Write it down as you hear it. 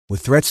With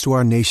threats to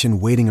our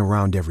nation waiting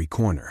around every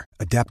corner,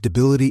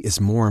 adaptability is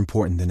more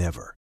important than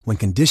ever. When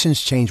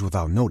conditions change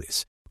without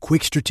notice,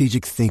 quick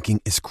strategic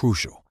thinking is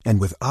crucial.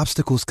 And with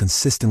obstacles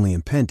consistently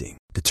impending,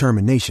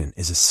 determination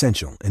is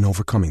essential in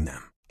overcoming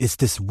them. It's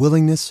this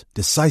willingness,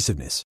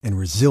 decisiveness, and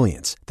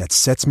resilience that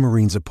sets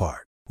Marines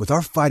apart. With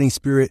our fighting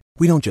spirit,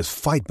 we don't just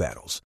fight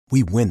battles,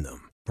 we win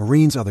them.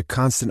 Marines are the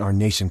constant our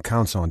nation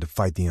counts on to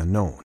fight the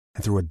unknown.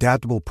 And through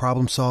adaptable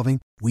problem solving,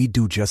 we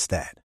do just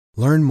that.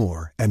 Learn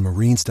more at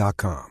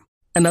marines.com.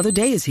 Another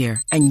day is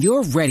here, and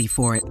you're ready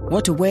for it.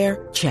 What to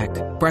wear? Check.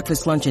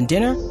 Breakfast, lunch, and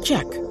dinner?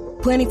 Check.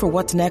 Planning for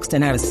what's next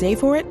and how to save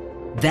for it?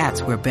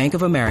 That's where Bank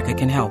of America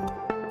can help.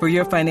 For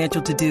your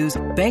financial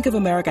to-dos, Bank of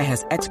America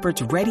has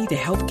experts ready to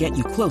help get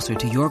you closer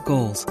to your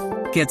goals.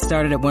 Get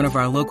started at one of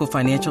our local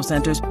financial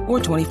centers or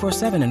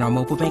 24/7 in our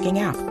mobile banking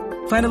app.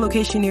 Find a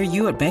location near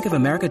you at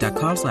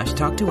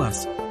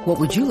bankofamerica.com/talktous. What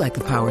would you like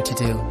the power to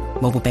do?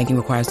 Mobile banking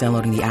requires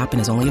downloading the app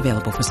and is only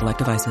available for select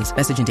devices.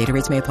 Message and data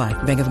rates may apply.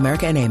 Bank of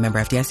America N.A., member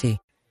FDIC.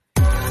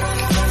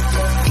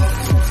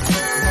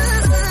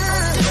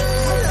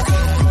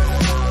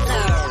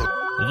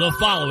 The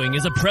following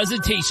is a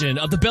presentation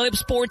of the Belly Up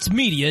Sports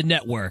Media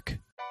Network.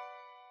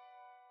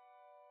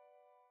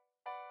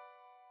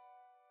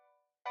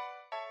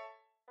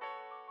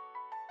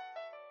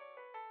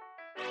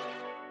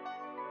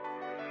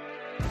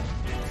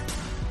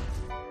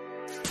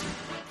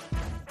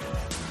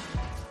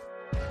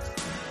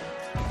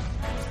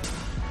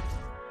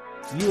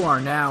 You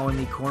are now in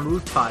the Corner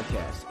Booth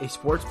Podcast, a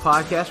sports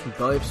podcast from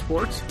Belly Up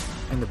Sports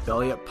and the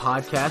Belly Up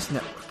Podcast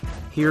Network.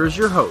 Here is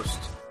your host,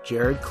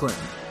 Jared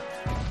Clinton.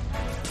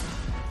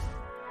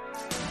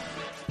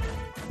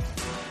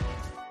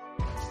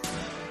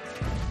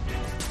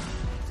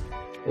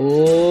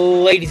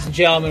 Ladies and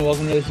gentlemen,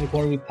 welcome to the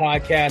Corner Booth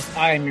Podcast.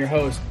 I am your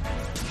host,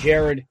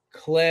 Jared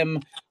Clem,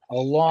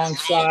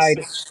 alongside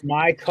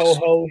my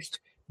co-host,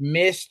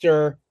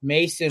 Mr.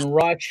 Mason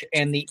Rutch,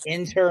 and the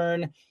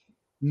intern,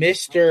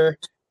 Mr.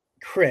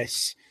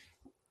 Chris.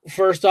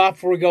 First off,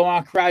 before we go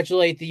on,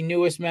 congratulate the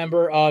newest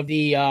member of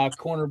the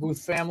Corner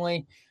Booth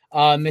family,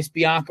 Miss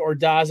Bianca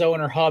Ordazzo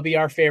and her hubby,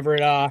 our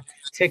favorite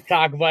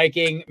TikTok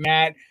Viking,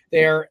 Matt.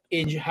 They're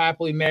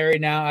happily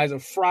married now as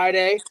of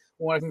Friday.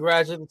 I want to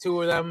congratulate the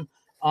two of them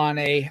on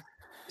a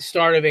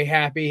start of a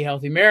happy,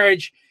 healthy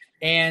marriage,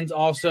 and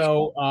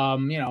also,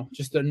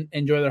 just to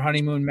enjoy their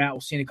honeymoon. Matt,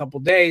 we'll see in a couple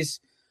days.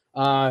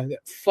 That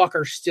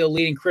fucker's still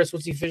leading. Chris,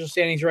 what's the official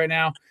standings right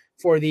now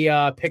for the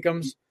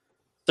Pick'ems?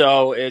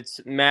 So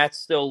it's Matt's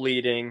still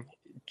leading,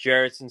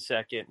 Jarrett's in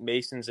second,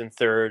 Mason's in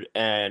third,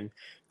 and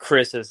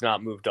Chris has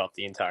not moved up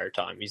the entire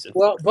time. He's in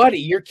Well, buddy,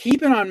 you're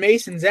keeping on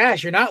Mason's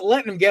ass. You're not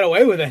letting him get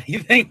away with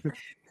anything.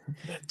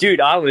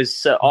 Dude, I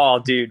was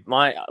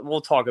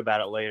we'll talk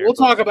about it later. We'll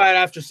talk about it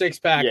after six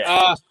pack.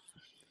 Yeah.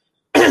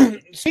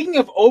 Speaking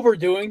of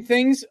overdoing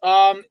things,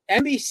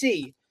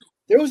 NBC,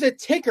 there was a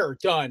ticker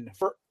done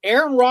for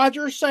Aaron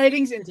Rodgers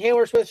sightings and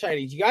Taylor Swift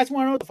sightings. You guys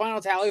want to know what the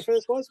final tally for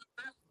this was?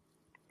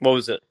 What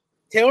was it?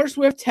 Taylor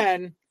Swift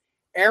 10,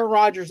 Aaron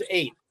Rodgers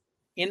 8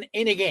 in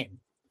a game.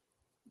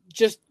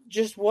 Just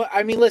what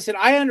I mean. Listen,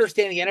 I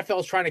understand the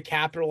NFL is trying to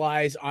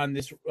capitalize on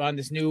this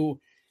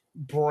new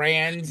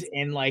brand,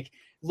 and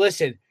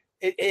listen,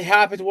 it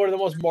happens. One of the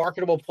most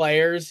marketable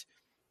players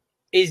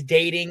is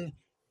dating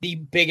the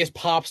biggest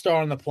pop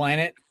star on the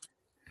planet.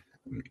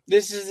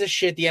 This is the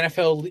shit the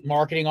NFL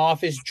marketing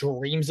office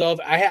dreams of.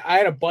 I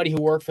had a buddy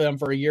who worked for them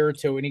for a year or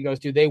two, and he goes,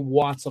 dude, they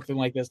want something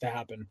like this to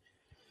happen.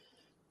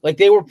 Like,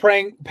 they were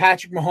praying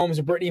Patrick Mahomes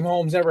and Brittany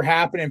Mahomes never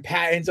happened, and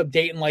Pat ends up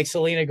dating,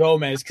 Selena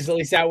Gomez, because at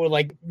least that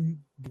would,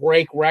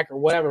 break record or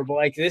whatever.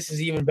 But, this is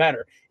even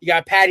better. You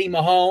got Pat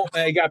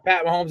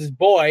Mahomes'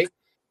 boy,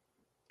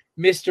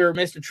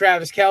 Mr.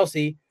 Travis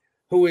Kelce,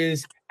 who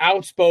is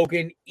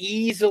outspoken,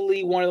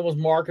 easily one of the most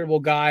marketable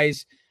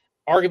guys,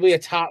 arguably a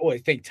top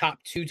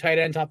 2 tight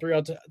end, top 3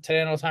 tight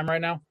end all time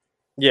right now.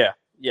 Yeah,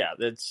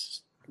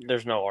 there's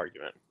no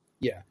argument.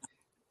 Yeah,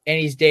 and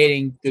he's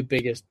dating the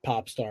biggest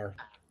pop star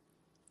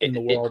in the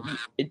world.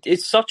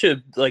 It's such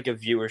a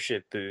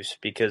viewership boost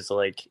because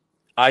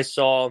I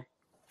saw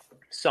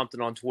something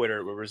on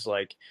Twitter where it was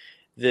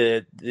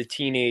the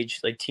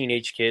teenage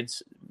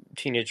kids,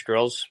 teenage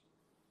girls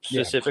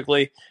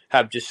specifically,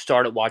 have just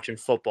started watching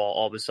football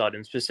all of a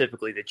sudden,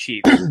 specifically the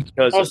Chiefs.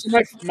 Because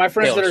my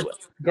friends that are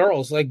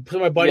girls, some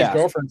of my buddies'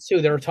 girlfriends too,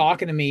 they were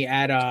talking to me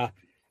at a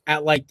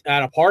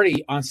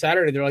party on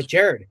Saturday. They're like,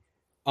 Jared,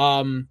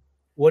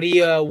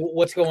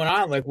 what's going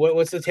on?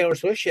 What's the Taylor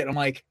Swift shit? I'm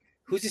like,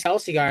 who's this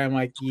Kelce guy? I'm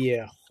like,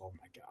 yeah. Oh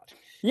my God.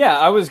 Yeah,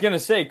 I was gonna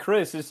say,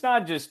 Chris, it's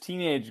not just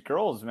teenage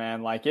girls,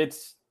 man.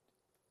 It's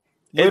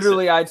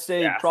literally, I'd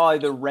say probably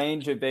the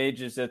range of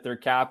ages that they're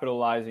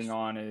capitalizing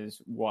on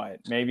is what?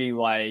 Maybe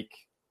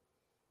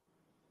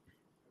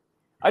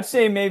I'd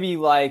say maybe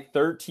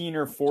 13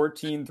 or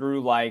 14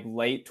 through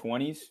late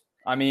 20s.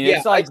 I mean,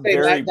 it's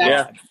very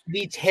broad.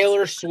 The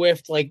Taylor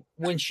Swift,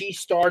 when she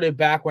started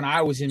back when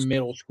I was in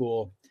middle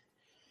school.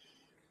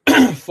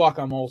 Fuck,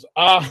 I'm old.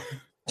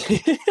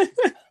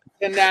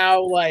 And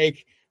now,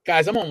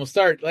 guys, I'm almost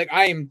 30.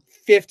 I am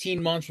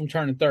 15 months from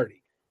turning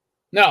 30.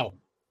 No,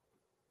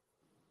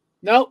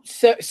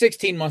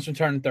 16 months from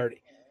turning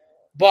 30.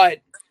 But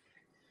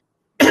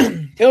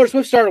Taylor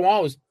Swift started while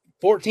I was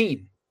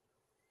 14.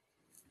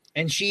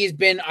 And she's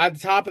been at the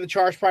top of the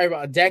charts probably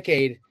about a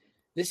decade.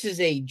 This is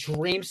a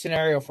dream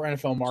scenario for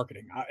NFL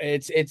marketing.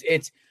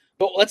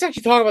 But let's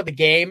actually talk about the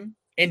game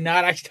and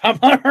not actually talk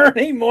about her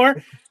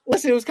anymore.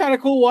 Listen, it was kind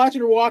of cool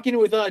watching her walking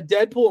with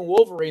Deadpool and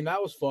Wolverine.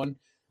 That was fun.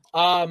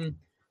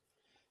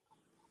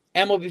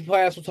 MLB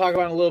playoffs we'll talk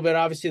about in a little bit.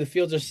 Obviously, the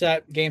fields are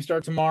set. Game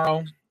start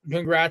tomorrow.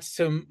 Congrats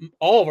to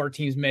all of our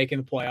teams making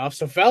the playoffs.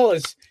 So,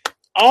 fellas,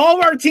 all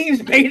of our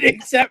teams made it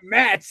except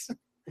Matt's.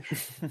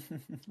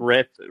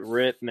 Rip,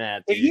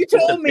 Matt. If you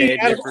told me,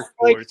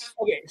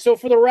 okay, so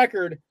for the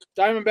record,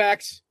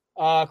 Diamondbacks,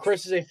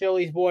 Chris is a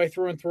Phillies boy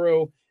through and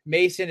through.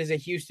 Mason is a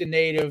Houston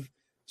native.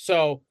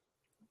 So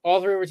all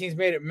three of our teams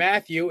made it.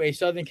 Matthew, a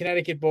Southern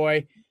Connecticut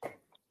boy,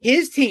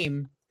 his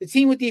team, the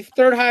team with the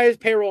third highest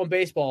payroll in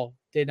baseball,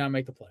 did not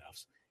make the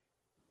playoffs.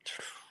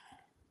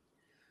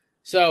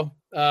 So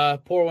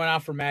pour one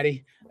out for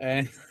Matty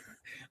and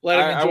let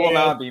him enjoy. I will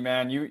not be,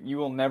 man. You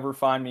will never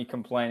find me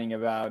complaining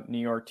about New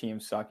York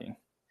teams sucking.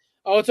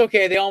 Oh, it's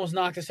okay. They almost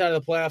knocked us out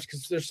of the playoffs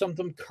because there's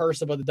something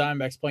curse about the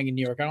Diamondbacks playing in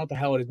New York. I don't know what the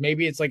hell it is.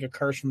 Maybe it's like a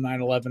curse from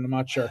 9/11. I'm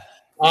not sure.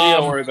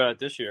 Don't worry about it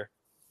this year.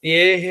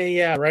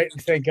 Yeah, right.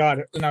 Thank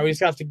God. Now we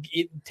just have to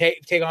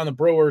take on the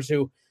Brewers,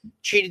 who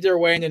cheated their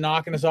way into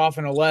knocking us off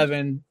in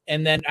 11.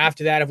 And then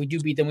after that, if we do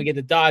beat them, we get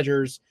the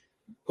Dodgers,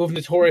 who have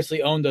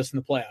notoriously owned us in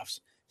the playoffs.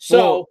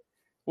 So,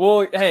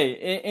 well,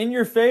 hey, in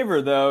your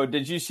favor though,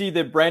 did you see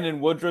that Brandon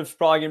Woodruff's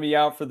probably going to be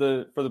out for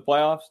the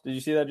playoffs? Did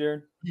you see that,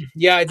 Jared?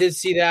 Yeah, I did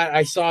see that.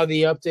 I saw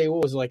the update.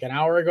 What was it, like an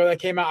hour ago that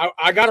came out?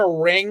 I got a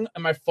ring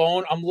on my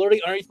phone. I'm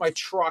literally underneath my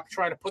truck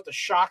trying to put the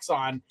shocks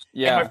on.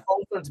 Yeah. And my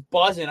phone starts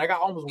buzzing. I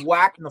got almost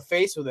whacked in the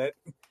face with it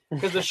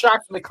because the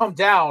shocks, when they come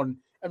down,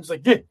 I'm just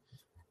like, "Gah!"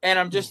 And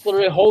I'm just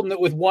literally holding it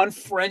with one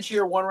wrench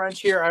here.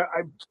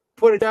 I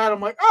put it down.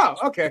 I'm like, oh,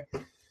 okay.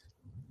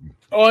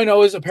 All I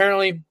know is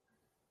apparently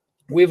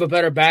we have a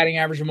better batting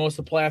average than most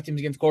of the playoff teams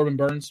against Corbin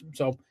Burns.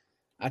 So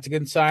that's a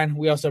good sign.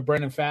 We also have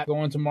Brendan Pfaadt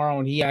going tomorrow,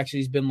 and he actually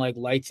has been like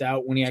lights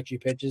out when he actually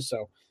pitches.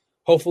 So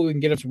hopefully we can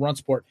get him some run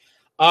support.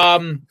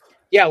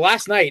 Yeah,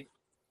 last night,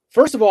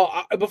 first of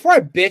all, before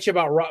I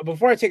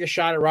take a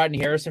shot at Rodney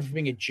Harrison for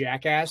being a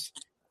jackass,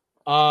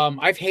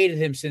 I've hated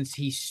him since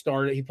he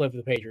started. He played for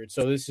the Patriots.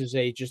 So this is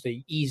just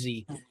a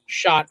easy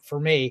shot for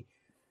me.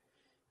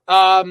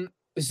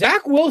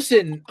 Zach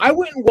Wilson, I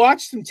went and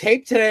watched some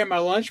tape today on my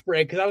lunch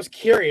break because I was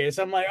curious.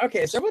 I'm like,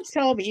 okay, someone's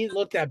telling me he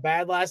looked that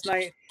bad last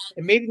night,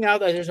 and maybe now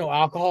that there's no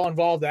alcohol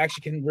involved, I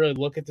actually can really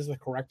look at this the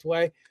correct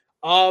way.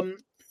 The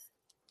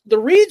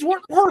reads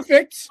weren't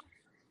perfect.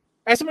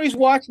 As somebody who's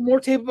watched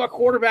more tape about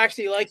quarterbacks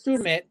than he likes to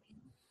admit,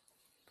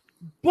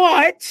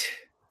 but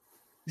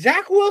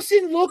Zach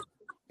Wilson looked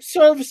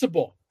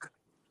serviceable.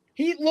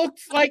 He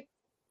looked like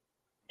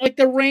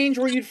the range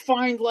where you'd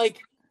find like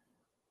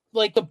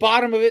the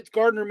bottom of it's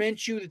Gardner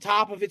Minshew, the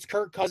top of it's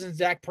Kirk Cousins,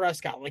 Dak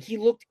Prescott. Like he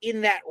looked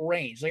in that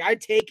range. Like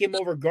I'd take him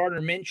over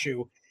Gardner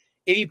Minshew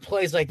if he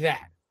plays like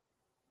that.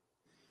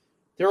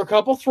 There were a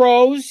couple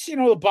throws,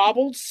 the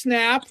bobbled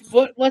snap,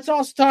 but let's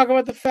also talk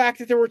about the fact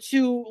that there were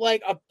two,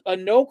 like a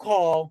no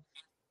call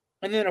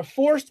and then a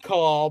forced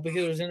call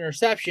because it was an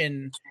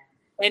interception.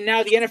 And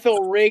now the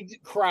NFL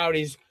rigged crowd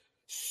is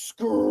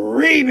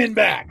screaming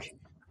back.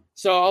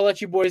 So I'll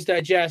let you boys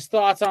digest.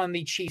 Thoughts on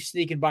the Chiefs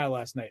sneaking by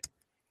last night?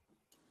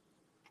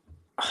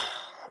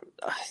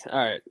 All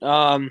right.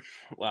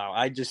 Wow.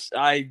 I just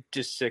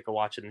sick of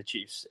watching the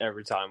Chiefs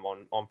every time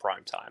on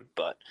prime time.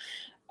 But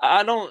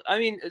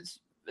it's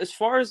as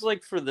far as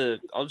like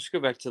I'll just go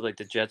back to like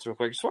the Jets real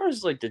quick. As far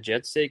as like the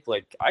Jets' sake,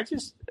 like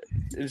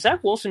if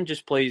Zach Wilson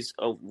just plays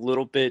a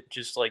little bit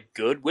just like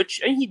good,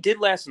 which he did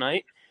last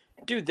night,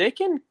 dude,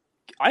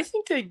 I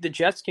think the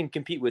Jets can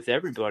compete with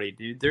everybody,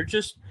 dude. They're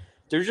just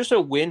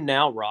a win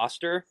now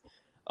roster.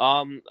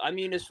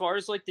 As far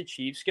as like the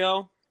Chiefs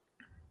go,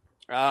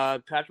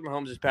 Patrick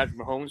Mahomes is Patrick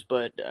Mahomes,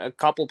 but a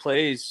couple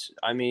plays,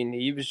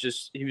 he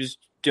was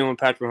doing what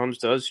Patrick Mahomes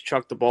does,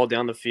 chuck the ball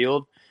down the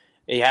field.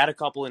 He had a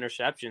couple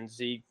interceptions.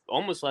 He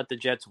almost let the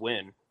Jets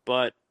win,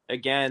 but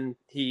again,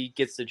 he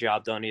gets the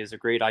job done. He has a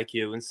great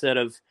IQ. Instead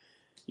of,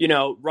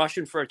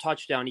 rushing for a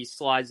touchdown, he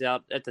slides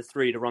out at the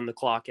 3 to run the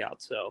clock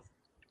out. So,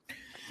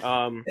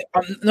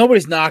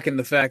 nobody's knocking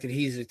the fact that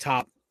he's a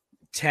top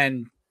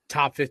 10,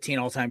 top 15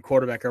 all-time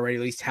quarterback already,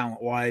 at least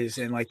talent-wise,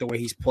 and like the way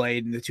he's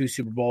played in the 2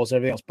 Super Bowls,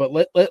 everything else. But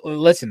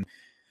listen,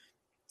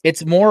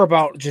 it's more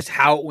about just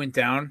how it went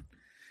down,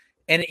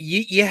 and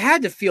you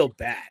had to feel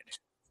bad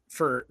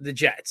for the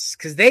Jets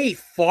because they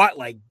fought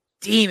like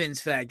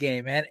demons for that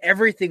game, man.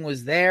 Everything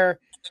was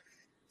there.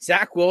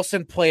 Zach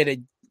Wilson played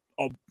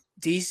a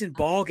decent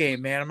ball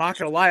game, man. I'm not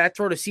gonna lie. That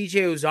throw to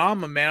CJ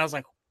Uzomah, man, I was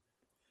like,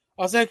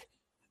 okay,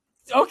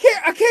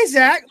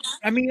 Zach.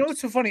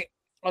 What's so funny?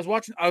 I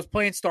was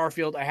playing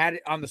Starfield. I had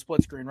it on the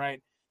split screen,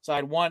 right? So I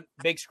had one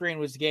big screen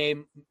was the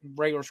game,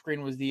 regular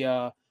screen was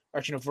the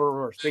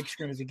reverse. Big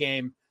screen was the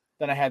game.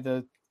 Then I had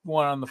the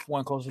one on the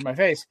one closer to my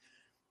face.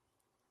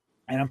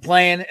 and I'm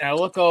playing, and I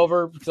look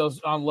over, so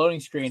it's on loading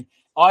screen.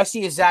 All I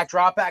see is Zach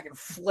drop back and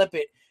flip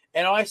it,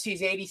 and all I see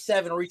is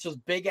 87 reach those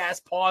big-ass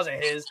paws of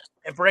his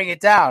and bring it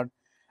down.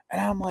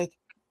 And I'm like,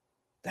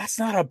 that's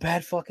not a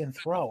bad fucking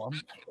throw.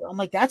 I'm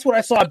like, that's what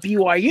I saw at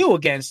BYU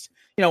against,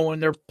 when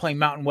they're playing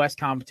Mountain West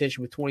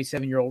competition with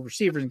 27-year-old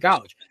receivers in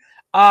college.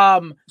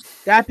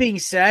 That being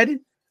said,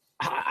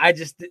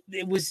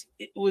 it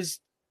was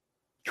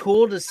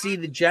cool to see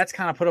the Jets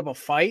kind of put up a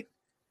fight.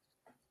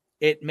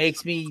 It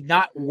makes me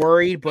not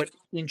worried, but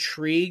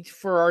intrigued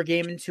for our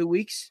game in 2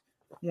 weeks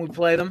when we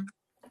play them.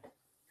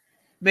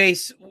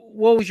 Mace,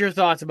 what was your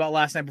thoughts about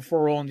last night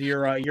before rolling to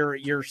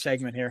your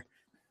segment here?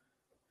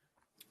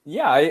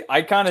 Yeah,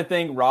 I kind of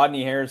think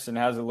Rodney Harrison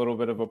has a little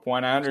bit of a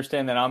point. I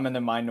understand that I'm in the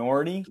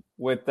minority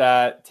with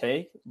that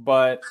take,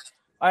 but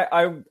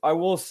I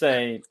will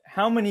say,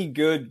 how many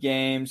good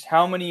games,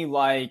 how many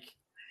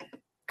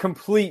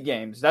complete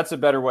games? That's a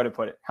better way to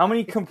put it. How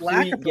many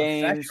complete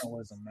games?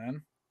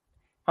 Man.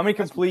 How many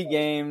complete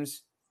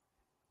games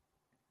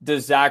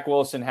does Zach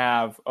Wilson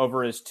have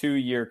over his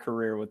 2-year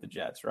career with the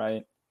Jets?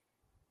 Right.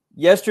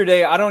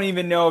 Yesterday, I don't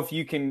even know if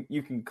you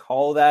can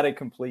call that a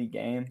complete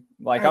game.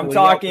 I'm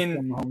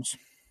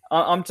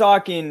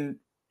talking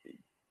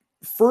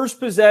first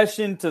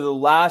possession to the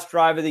last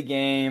drive of the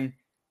game.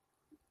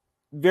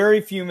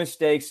 Very few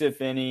mistakes,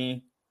 if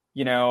any.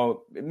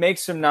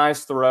 Makes some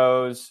nice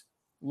throws.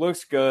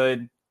 Looks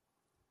good.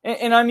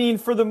 And I mean,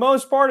 for the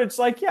most part, it's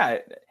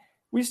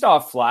we saw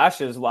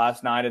flashes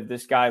last night of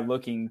this guy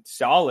looking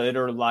solid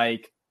or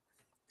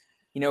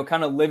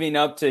kind of living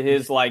up to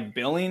his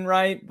billing,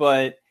 right?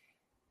 But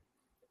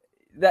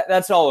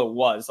that's all it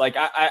was.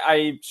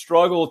 I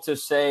struggle to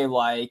say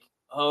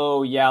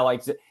oh yeah,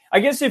 I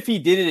guess if he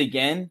did it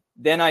again,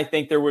 then I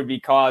think there would be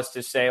cause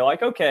to say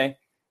okay,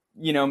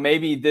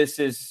 maybe this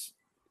is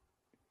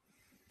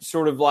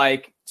sort of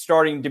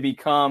starting to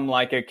become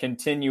a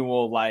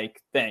continual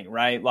thing,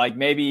 right?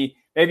 Maybe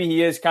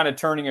he is kind of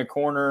turning a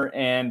corner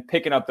and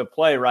picking up the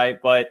play, right?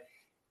 But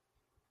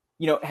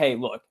hey,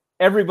 look,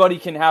 everybody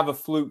can have a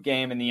fluke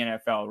game in the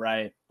NFL,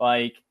 right?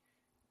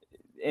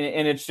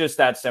 And it's just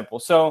that simple.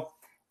 So,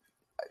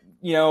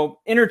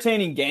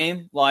 entertaining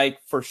game,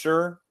 for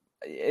sure.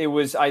 It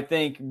was, I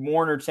think,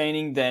 more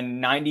entertaining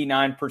than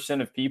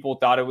 99% of people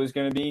thought it was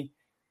going to be.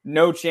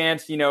 No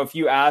chance, if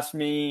you asked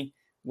me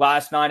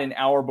last night, an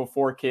hour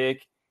before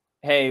kick,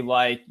 hey,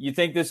 you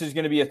think this is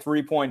going to be a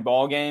 3-point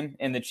ball game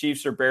and the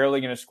Chiefs are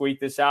barely going to squeak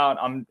this out?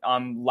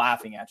 I'm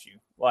laughing at you.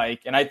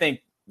 And I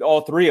think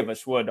all three of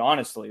us would,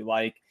 honestly.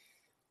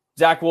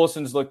 Zach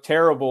Wilson's looked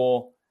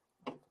terrible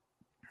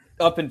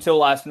up until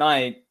last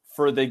night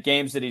for the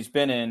games that he's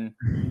been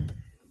in.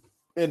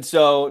 And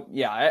so,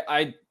 yeah,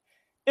 I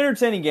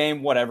entertaining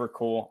game, whatever,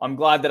 cool. I'm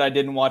glad that I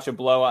didn't watch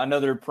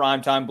another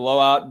primetime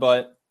blowout,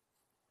 but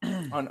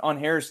on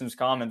Harrison's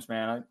comments,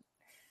 man,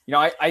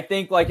 I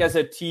think as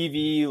a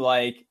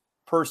TV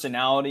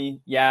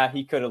personality, yeah,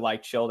 he could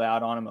have chilled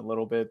out on him a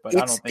little bit, but I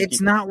don't think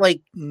it's not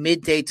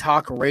midday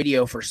talk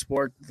radio for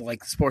sport,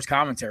 sports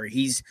commentary.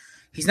 He's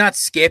not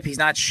Skip, he's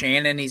not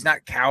Shannon, he's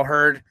not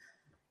Cowherd.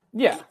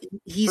 Yeah,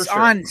 he's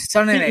on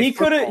Sunday Night. He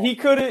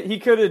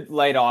could have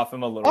laid off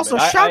him a little bit. Also,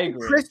 shout out to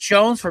Chris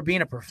Jones for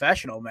being a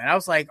professional, man. I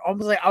was like,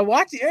 I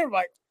watched it. I'm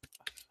like,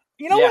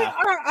 what?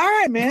 All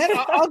right, man.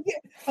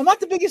 I'm not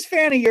the biggest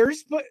fan of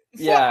yours, but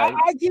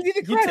I give you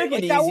the credit. He took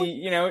it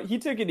easy. He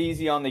took it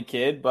easy on the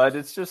kid, but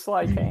it's just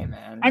hey,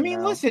 man. I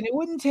mean, listen, it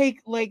wouldn't take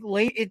it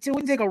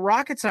wouldn't take a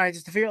rocket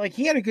scientist to figure out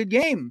he had a good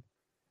game.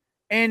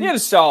 And he had a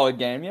solid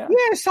game, yeah.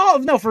 Yeah,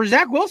 solid. No, for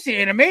Zach Wilson,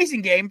 an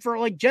amazing game.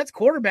 For Jets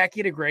quarterback, he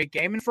had a great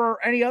game, and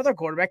for any other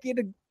quarterback, he had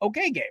an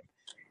okay game.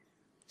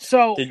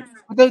 So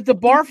the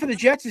bar for the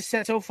Jets is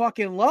set so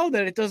fucking low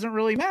that it doesn't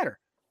really matter.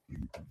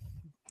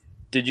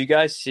 Did you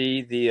guys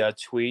see the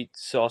tweet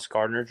Sauce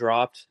Gardner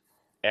dropped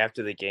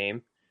after the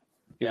game?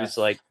 It was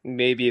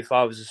maybe if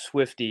I was a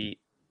Swiftie,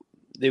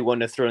 they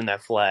wouldn't have thrown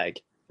that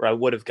flag, or I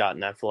would have gotten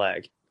that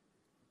flag.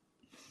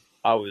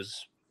 I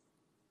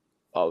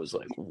was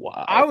like,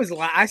 wow.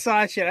 I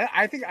saw that shit.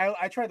 I think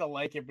I tried to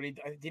like it, but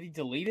did he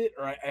delete it?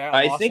 Or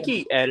I think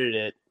he edited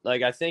it.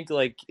 I think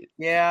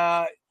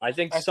yeah. I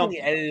think I saw the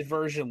edited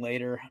version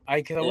later.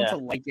 I went to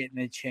like it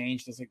and it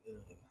changed. I was like,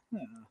 ugh.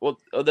 Well,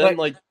 then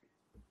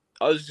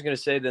I was just gonna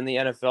say, then the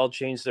NFL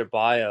changed their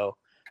bio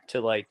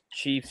to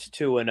Chiefs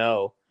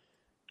 2-0,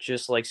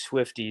 just like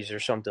Swifties or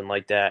something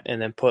like that,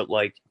 and then put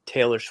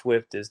Taylor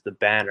Swift as the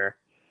banner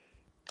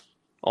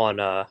on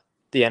the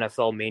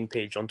NFL main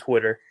page on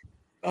Twitter.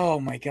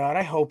 Oh my god!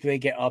 I hope they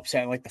get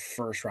upset in the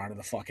first round of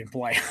the fucking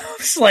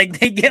playoffs.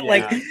 They get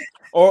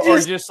or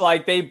just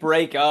they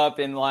break up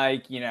and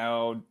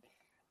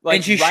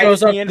and she right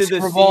shows at up the end of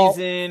the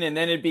season, and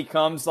then it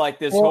becomes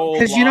this whole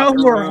because who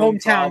her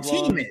hometown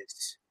problem. team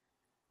is.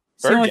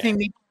 It's the only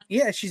thing.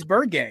 She's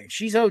Bird Gang.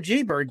 She's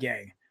OG Bird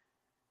Gang.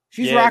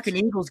 She's rocking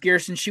Eagles gear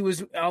since she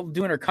was out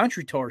doing her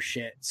country tour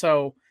shit.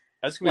 So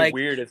that's gonna be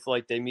weird if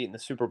they meet in the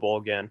Super Bowl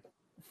again.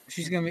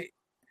 She's gonna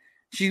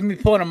be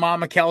pulling a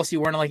Mama Kelsey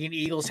wearing an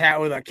Eagles hat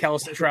with a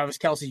Travis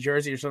Kelce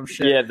jersey or some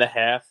shit. Yeah, the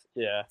half.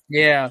 Yeah.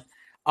 Yeah.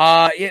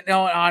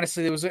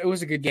 Honestly, it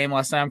was a good game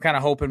last night. I'm kind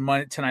of hoping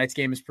tonight's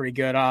game is pretty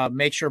good.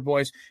 Make sure,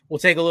 boys, we'll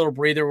take a little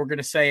breather. We're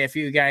gonna say if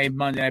you got any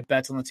Monday night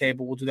bets on the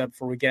table, we'll do that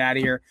before we get out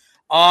of here.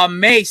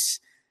 Mace,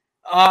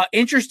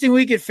 interesting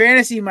week at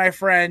fantasy, my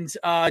friend.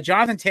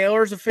 Jonathan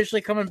Taylor's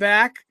officially coming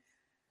back.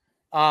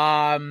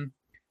 I'm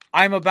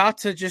about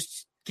to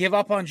just give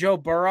up on Joe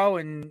Burrow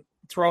and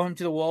throw him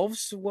to the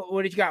Wolves.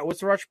 What did you got?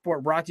 What's the rush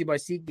report? Brought to you by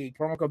SeatGeek.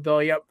 Promo code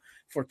Billy up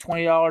for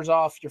 $20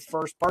 off your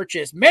first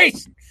purchase.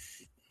 Mace.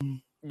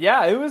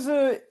 Yeah,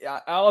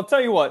 I'll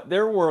tell you what,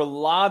 there were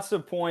lots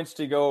of points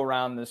to go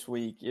around this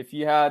week. If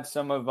you had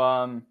some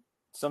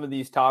of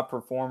these top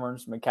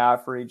performers,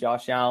 McCaffrey,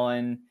 Josh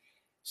Allen,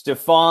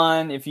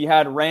 Stephon, if you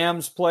had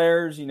Rams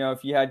players,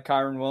 if you had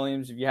Kyron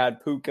Williams, if you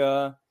had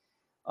Puka,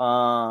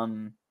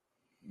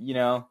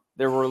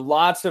 there were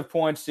lots of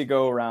points to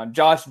go around.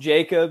 Josh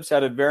Jacobs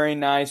had a very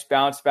nice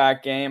bounce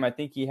back game. I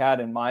think he had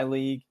in my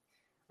league.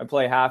 I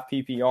play half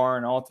PPR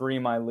in all three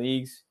of my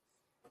leagues.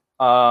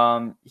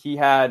 He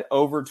had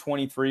over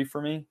 23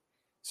 for me.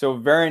 So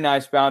very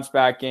nice bounce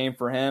back game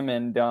for him.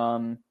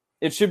 And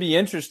it should be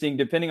interesting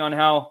depending on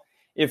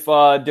if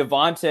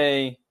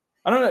Devontae,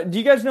 I don't know. Do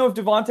you guys know if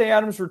Devontae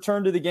Adams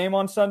returned to the game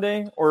on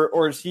Sunday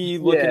or is he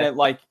looking at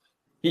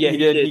he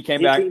did. He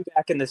came back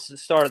in the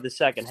start of the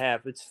second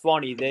half. It's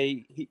funny.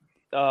 They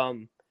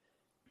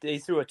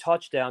threw a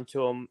touchdown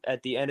to him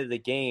at the end of the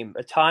game,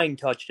 a tying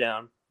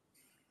touchdown.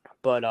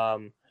 But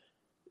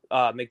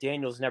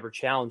McDaniels never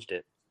challenged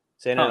it.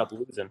 So they ended up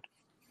losing.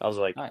 I was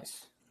like,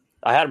 nice.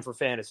 I had him for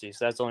fantasy,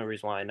 so that's the only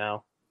reason why I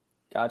know.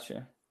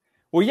 Gotcha.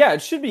 Well, yeah,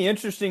 it should be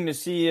interesting to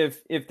see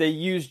if they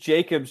use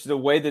Jacobs the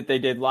way that they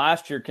did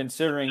last year,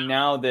 considering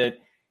now that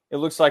it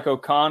looks like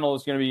O'Connell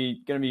is going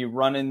to be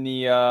running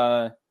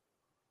the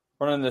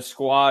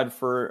squad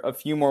for a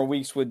few more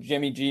weeks with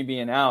Jimmy G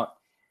being out.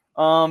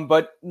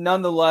 But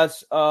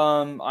nonetheless,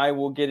 I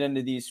will get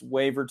into these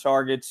waiver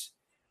targets.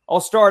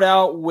 I'll start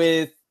out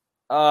with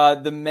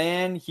the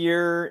man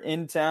here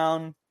in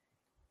town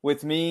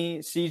with me,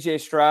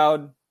 CJ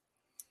Stroud.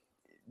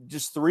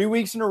 Just 3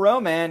 weeks in a row,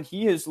 man,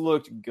 he has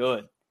looked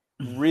good,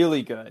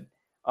 really good.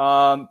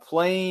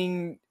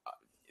 Playing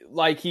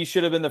like he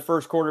should have been the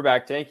first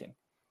quarterback taken.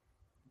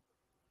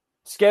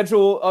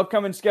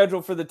 Upcoming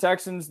schedule for the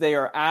Texans, they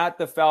are at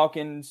the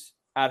Falcons,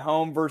 at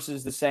home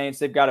versus the Saints.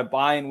 They've got a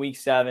bye in week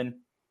 7,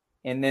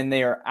 and then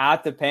they are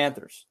at the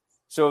Panthers.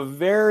 So a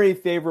very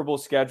favorable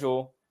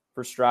schedule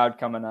for Stroud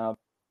coming up.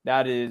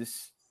 That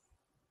is,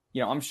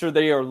 I'm sure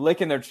they are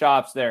licking their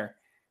chops there.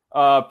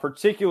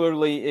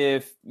 Particularly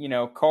if,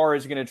 Carr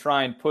is going to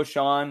try and push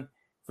on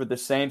for the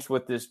Saints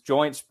with this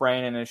joint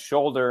sprain in his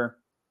shoulder.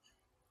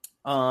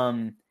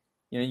 You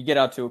get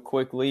out to a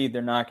quick lead,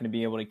 they're not going to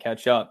be able to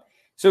catch up.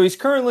 So he's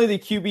currently the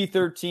QB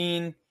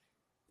 13.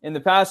 In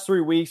the past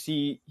 3 weeks,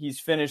 he's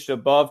finished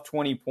above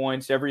 20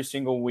 points every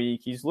single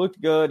week. He's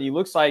looked good. He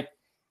looks like,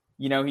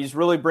 he's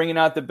really bringing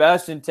out the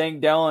best in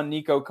Tank Dell and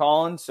Nico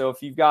Collins. So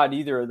if you've got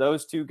either of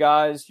those two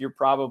guys, you're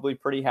probably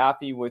pretty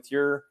happy with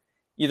your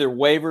either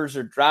waivers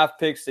or draft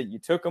picks that you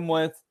took them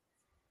with.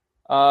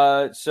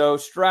 So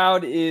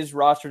Stroud is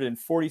rostered in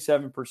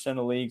 47%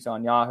 of leagues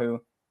on Yahoo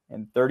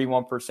and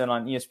 31%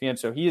 on ESPN.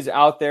 So he is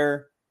out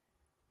there.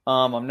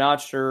 I'm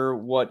not sure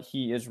what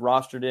he is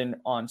rostered in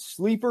on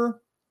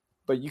Sleeper,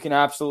 but you can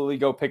absolutely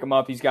go pick him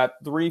up. He's got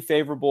 3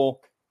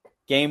 favorable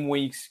game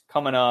weeks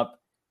coming up.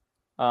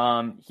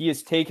 He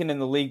is taken in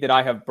the league that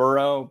I have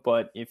Burrow,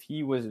 but if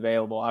he was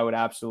available, I would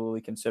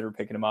absolutely consider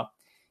picking him up.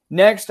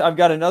 Next, I've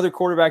got another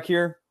quarterback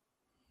here.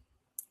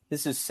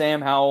 This is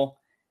Sam Howell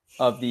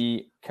of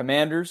the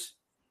Commanders.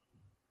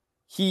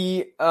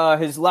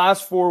 His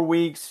last 4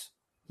 weeks,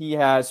 he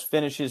has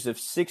finishes of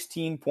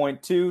 16.2,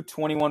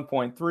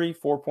 21.3,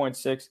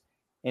 4.6,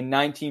 and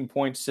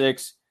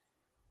 19.6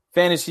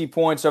 fantasy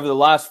points over the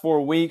last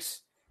 4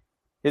 weeks.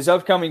 His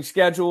upcoming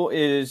schedule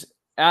is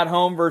at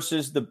home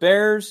versus the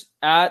Bears,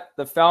 at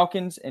the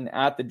Falcons, and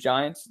at the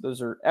Giants.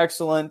 Those are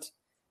excellent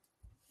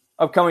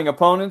upcoming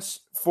opponents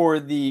for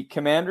the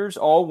Commanders,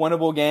 all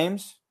winnable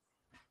games.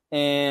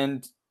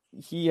 And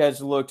he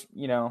has looked,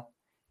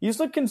 he's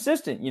looked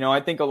consistent. I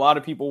think a lot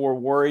of people were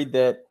worried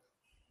that,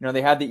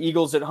 they had the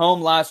Eagles at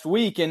home last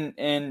week and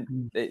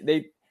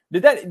they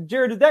did that.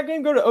 Jared, did that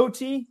game go to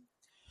OT?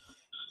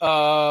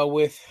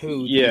 With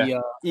who? Yeah.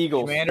 The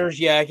Eagles. Commanders?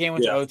 Yeah, that game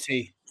went to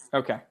OT.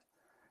 Okay.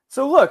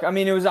 So look,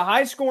 it was a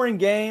high scoring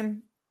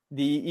game.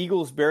 The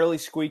Eagles barely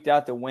squeaked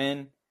out the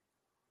win.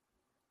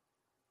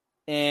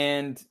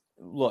 And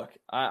look,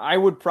 I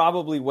would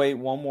probably wait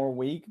one more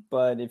week,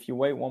 but if you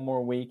wait one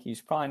more week, he's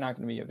probably not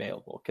going to be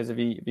available because if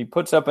he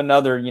puts up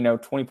another,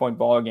 20-point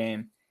ball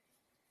game,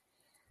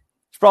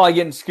 he's probably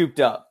getting scooped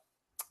up.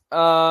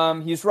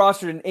 He's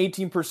rostered in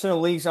 18%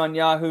 of leagues on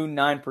Yahoo,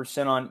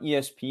 9% on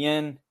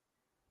ESPN.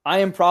 I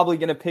am probably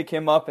going to pick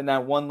him up in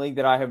that one league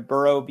that I have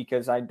Burrow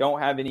because I don't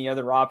have any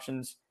other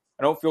options.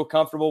 I don't feel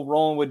comfortable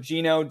rolling with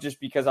Geno just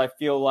because I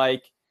feel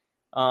like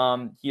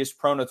he is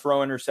prone to throw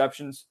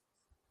interceptions.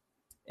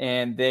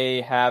 And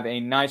they have a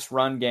nice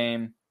run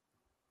game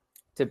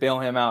to bail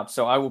him out.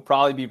 So I will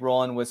probably be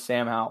rolling with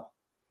Sam Howell.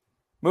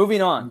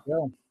 Moving on.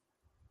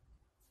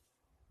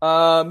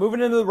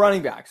 Moving into the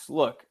running backs.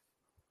 Look,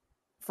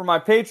 for my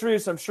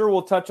Patriots, I'm sure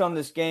we'll touch on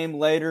this game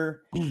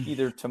later,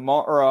 either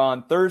tomorrow or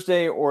on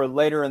Thursday or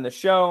later in the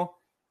show.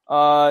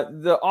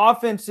 The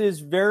offense is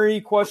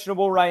very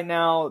questionable right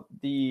now.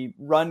 The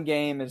run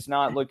game is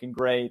not looking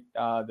great.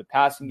 The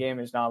passing game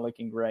is not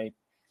looking great.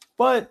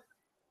 But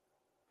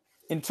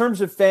in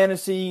terms of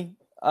fantasy,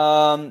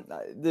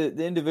 the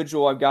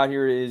individual I've got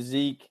here is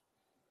Zeke.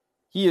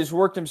 He has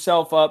worked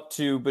himself up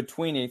to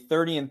between a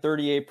 30 and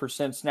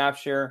 38% snap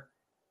share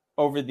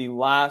over the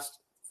last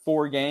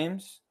 4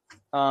 games.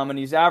 And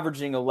he's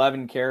averaging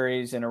 11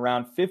 carries and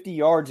around 50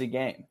 yards a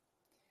game.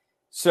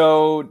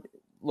 So,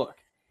 look,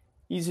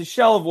 he's a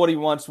shell of what he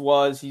once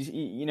was.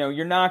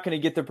 You're not going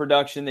to get the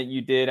production that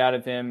you did out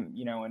of him,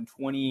 in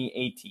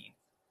 2018,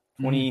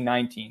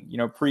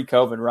 2019,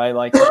 pre-COVID, right?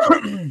 Like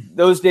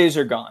those days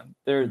are gone.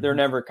 They're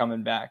never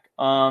coming back.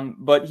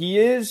 But he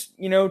is,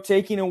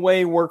 taking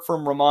away work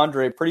from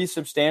Ramondre pretty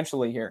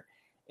substantially here.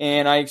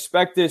 And I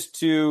expect this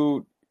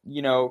to,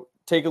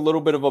 take a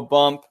little bit of a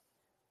bump,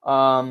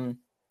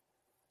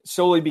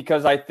 solely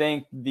because I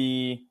think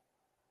the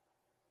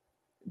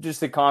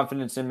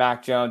confidence in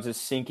Mac Jones is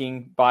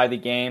sinking by the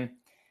game.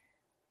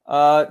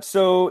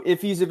 So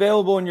if he's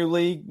available in your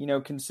league,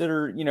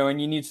 consider,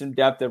 and you need some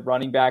depth at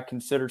running back,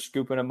 consider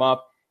scooping him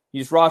up.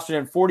 He's rostered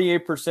in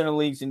 48% of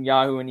leagues in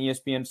Yahoo and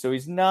ESPN, so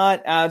he's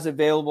not as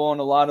available in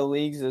a lot of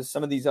leagues as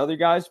some of these other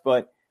guys,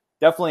 but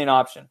definitely an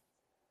option.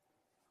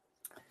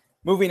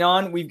 Moving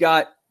on, we've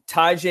got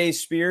Tyjae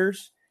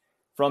Spears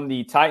from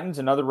the Titans,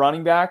 another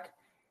running back.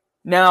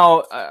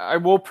 Now, I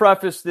will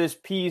preface this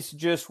piece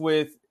just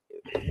with,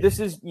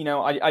 this is,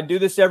 I do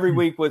this every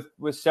week with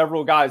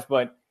several guys,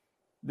 but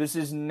this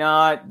is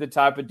not the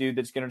type of dude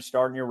that's going to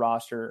start in your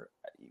roster.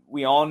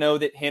 We all know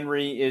that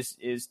Henry is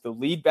the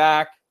lead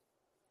back,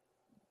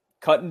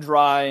 cut and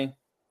dry.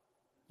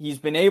 He's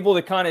been able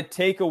to kind of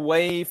take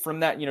away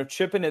from that,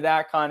 chip into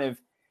that kind of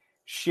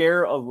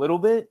share a little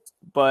bit,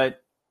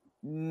 but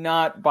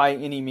not by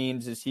any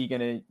means is he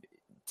going to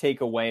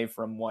take away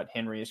from what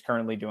Henry is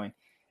currently doing.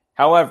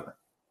 However,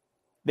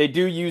 they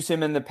do use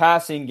him in the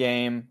passing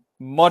game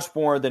much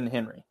more than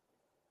Henry.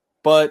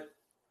 But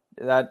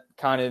that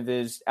kind of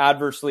is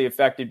adversely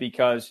affected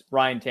because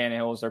Ryan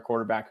Tannehill is their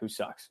quarterback who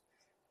sucks.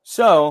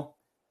 So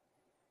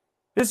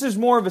this is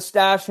more of a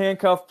stash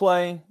handcuff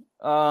play.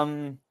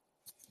 And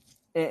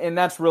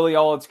that's really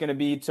all it's going to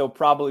be till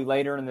probably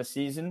later in the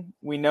season.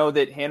 We know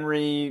that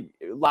Henry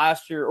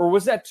last year, or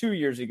was that 2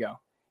 years ago?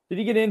 Did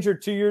he get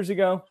injured 2 years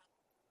ago?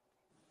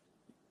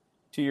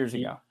 2 years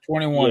ago.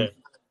 21. Yeah.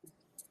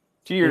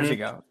 2 years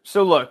ago.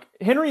 So look,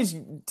 Henry's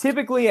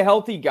typically a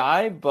healthy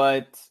guy,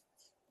 but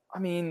I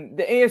mean,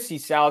 the AFC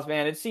South,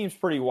 man, it seems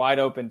pretty wide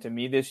open to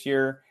me this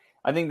year.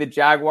 I think the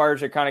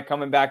Jaguars are kind of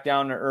coming back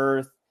down to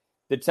earth.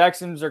 The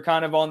Texans are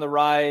kind of on the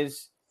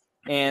rise,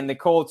 and the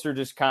Colts are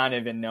just kind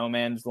of in no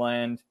man's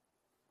land.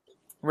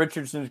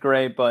 Richardson's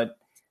great, but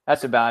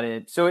that's about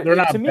it. So they're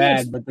not to me,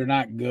 bad, but they're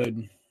not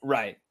good.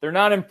 Right. They're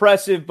not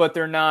impressive, but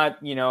they're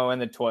not, in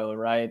the toilet,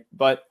 right?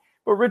 But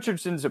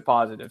Richardson's a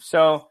positive.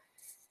 So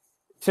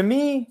to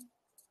me,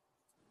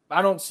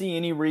 I don't see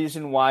any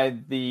reason why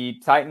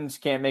the Titans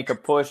can't make a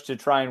push to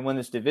try and win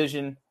this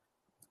division.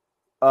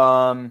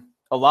 A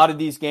lot of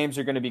these games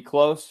are going to be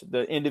close,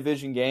 the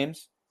in-division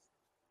games.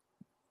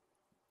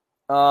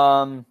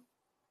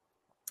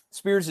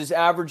 Spears is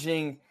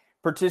averaging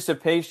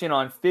participation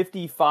on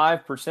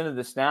 55% of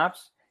the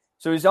snaps.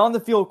 So he's on the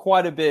field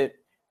quite a bit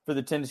for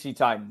the Tennessee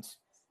Titans.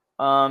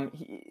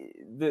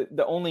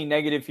 The only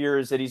negative here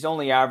is that he's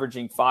only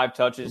averaging 5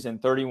 touches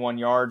and 31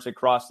 yards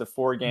across the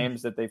 4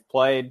 games that they've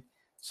played.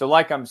 So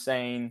like I'm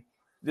saying,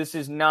 this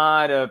is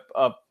not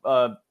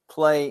a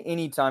play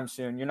anytime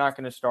soon. You're not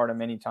going to start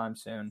him anytime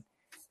soon.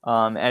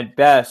 At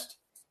best,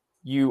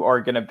 you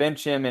are going to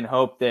bench him and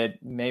hope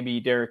that maybe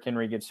Derrick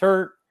Henry gets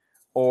hurt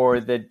or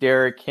that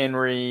Derrick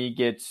Henry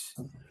gets,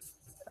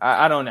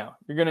 I don't know.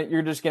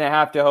 You're just going to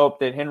have to hope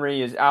that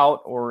Henry is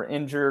out or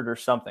injured or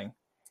something.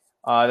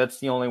 That's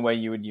the only way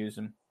you would use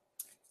him.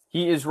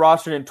 He is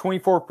rostered in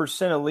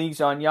 24% of leagues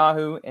on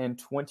Yahoo and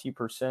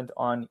 20%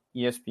 on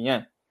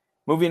ESPN.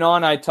 Moving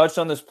on, I touched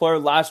on this player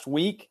last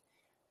week.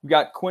 We've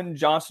got Quentin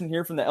Johnson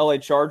here from the LA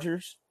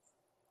Chargers.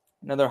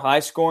 Another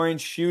high-scoring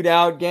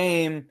shootout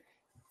game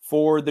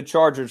for the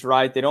Chargers,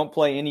 right? They don't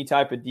play any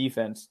type of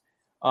defense.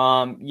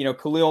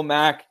 Khalil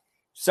Mack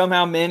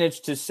somehow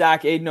managed to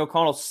sack Aiden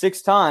O'Connell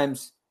 6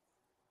 times.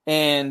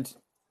 And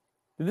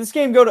did this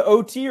game go to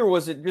OT or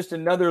was it just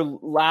another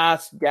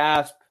last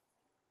gasp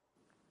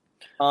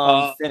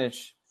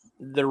finish?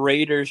 The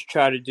Raiders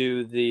try to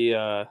do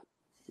the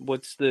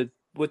what's the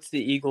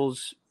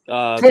Eagles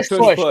Push.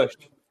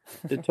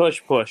 the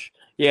tush push.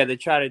 Yeah, they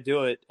tried to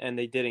do it and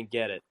they didn't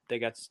get it. They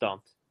got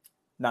stumped.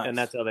 Nice. And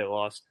that's how they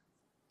lost.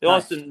 They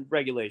lost in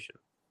regulation.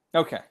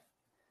 Okay.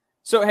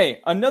 So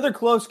hey, another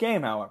close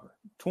game, however.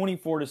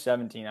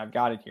 24-17. I've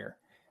got it here.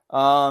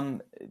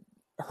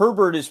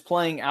 Herbert is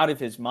playing out of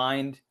his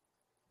mind.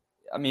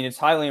 I mean, it's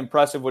highly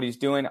impressive what he's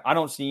doing. I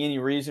don't see any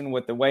reason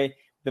with the way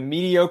the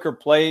mediocre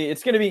play.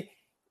 It's going to be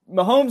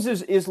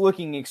Mahomes is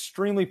looking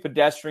extremely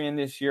pedestrian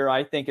this year.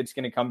 I think it's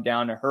going to come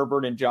down to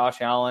Herbert and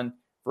Josh Allen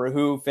for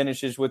who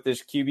finishes with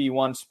this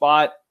QB1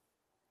 spot.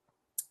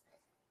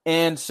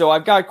 And so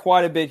I've got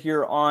quite a bit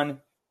here on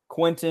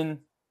Quentin.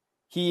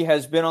 He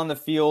has been on the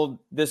field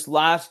this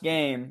last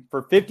game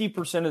for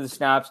 50% of the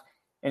snaps,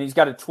 and he's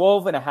got a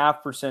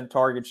 12.5%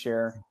 target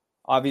share,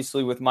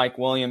 obviously with Mike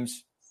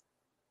Williams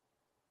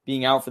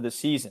being out for the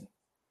season.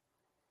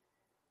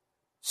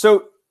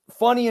 So,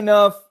 funny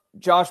enough,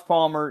 Josh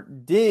Palmer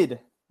did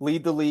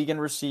lead the league in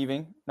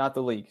receiving. Not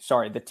the league,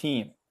 sorry, the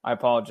team. I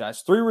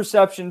apologize. 3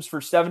 receptions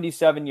for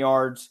 77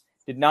 yards,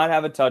 did not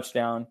have a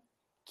touchdown.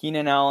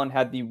 Keenan Allen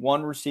had the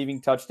 1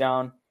 receiving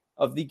touchdown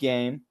of the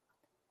game.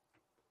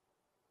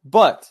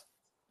 But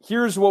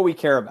here's what we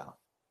care about.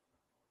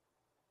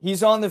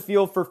 He's on the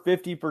field for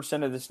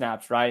 50% of the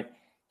snaps, right?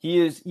 He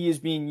is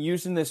being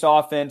used in this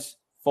offense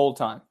full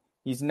time.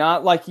 He's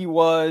not like he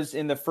was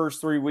in the first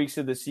 3 weeks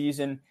of the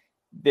season.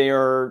 They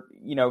are,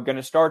 going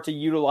to start to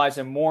utilize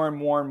him more and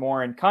more and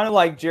more. And kind of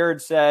like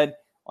Jared said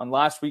on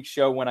last week's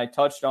show when I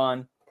touched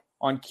on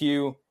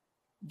Q,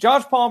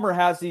 Josh Palmer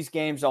has these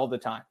games all the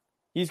time.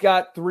 He's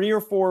got 3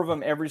 or 4 of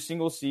them every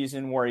single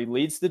season where he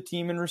leads the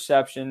team in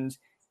receptions.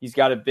 He's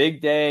got a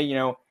big day.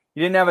 He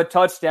didn't have a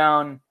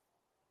touchdown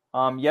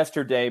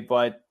yesterday,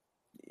 but,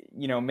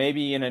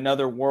 maybe in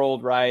another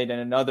world, right, and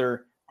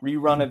another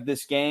rerun of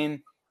this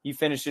game, he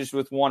finishes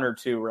with 1 or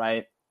 2,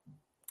 right?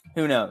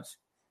 Who knows?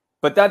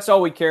 But that's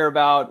all we care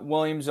about.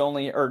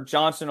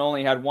 Johnson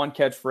only had 1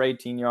 catch for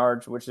 18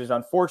 yards, which is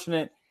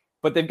unfortunate.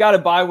 But they've got a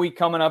bye week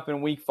coming up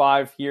in week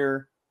 5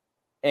 here.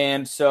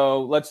 And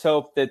so let's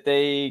hope that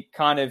they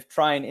kind of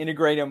try and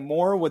integrate him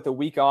more with a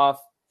week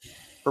off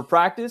for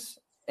practice.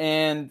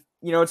 And,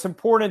 it's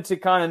important to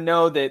kind of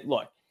know that,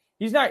 look,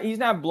 he's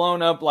not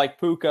blown up like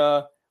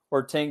Puka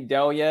or Tank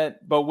Dell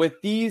yet. But with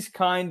these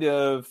kind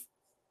of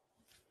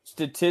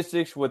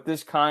statistics, with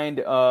this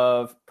kind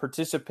of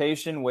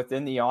participation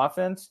within the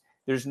offense,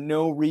 there's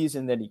no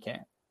reason that he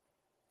can't.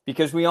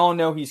 Because we all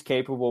know he's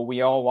capable.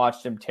 We all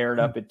watched him tear it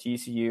up at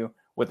TCU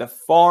with a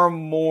far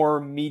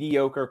more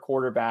mediocre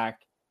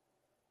quarterback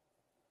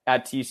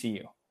at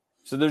TCU.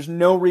 So there's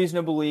no reason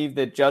to believe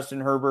that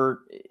Justin Herbert,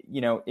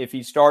 if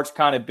he starts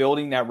kind of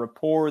building that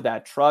rapport,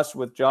 that trust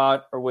with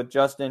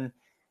Justin,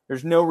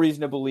 there's no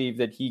reason to believe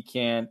that he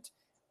can't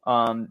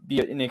be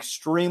an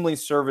extremely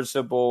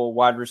serviceable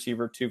wide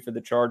receiver 2 for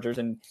the Chargers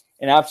and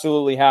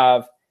absolutely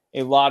have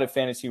a lot of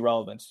fantasy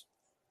relevance.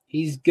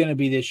 He's going to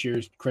be this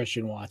year's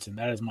Christian Watson.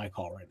 That is my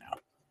call right now.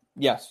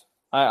 Yes,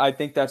 I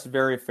think that's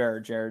very fair,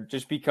 Jared.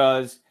 Just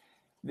because,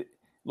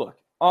 look,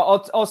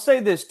 I'll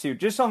say this too.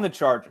 Just on the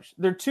Chargers,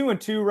 they're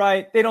 2-2,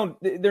 right?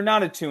 They're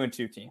not a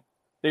 2-2 team.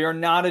 They are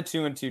not a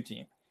 2-2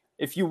 team.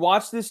 If you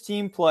watch this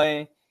team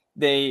play,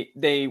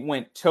 they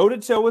went toe to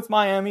toe with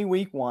Miami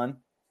week 1,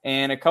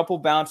 and a couple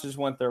bounces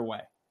went their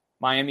way,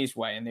 Miami's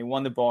way, and they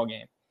won the ball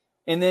game.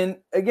 And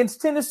then against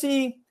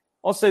Tennessee,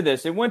 I'll say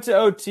this: it went to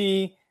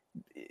OT.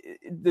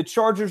 The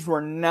Chargers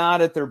were not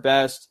at their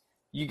best.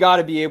 You got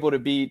to be able to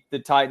beat the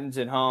Titans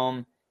at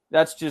home.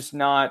 That's just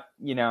not,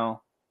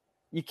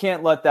 you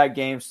can't let that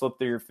game slip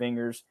through your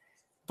fingers.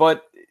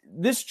 But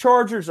this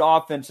Chargers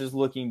offense is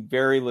looking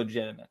very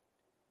legitimate.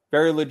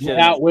 Very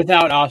legitimate.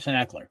 Without Austin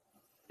Eckler.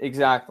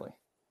 Exactly.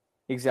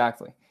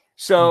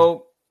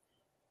 So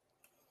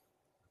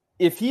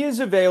if he is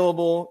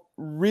available,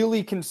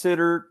 really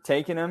consider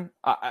taking him.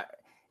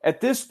 At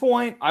this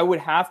point, I would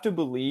have to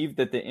believe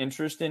that the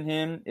interest in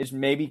him is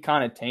maybe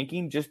kind of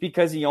tanking just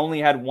because he only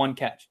had 1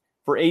 catch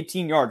for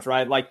 18 yards,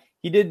 right? Like,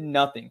 he did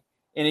nothing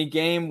in a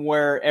game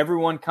where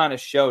everyone kind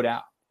of showed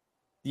out.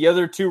 The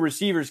other 2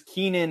 receivers,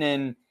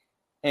 Keenan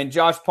and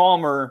Josh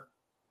Palmer,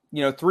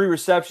 3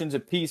 receptions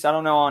apiece. I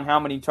don't know on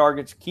how many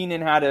targets.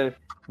 Keenan had a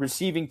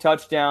receiving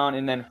touchdown,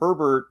 and then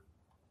Herbert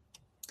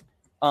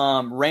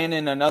ran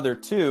in another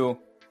 2.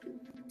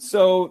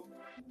 So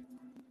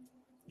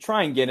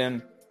try and get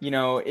him.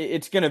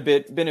 It's going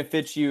to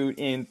benefit you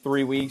in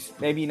 3 weeks,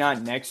 maybe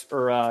not next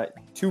or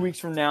 2 weeks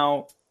from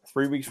now,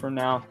 3 weeks from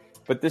now.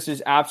 But this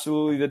is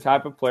absolutely the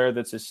type of player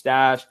that's a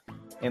stash.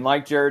 And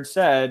like Jared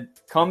said,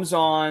 comes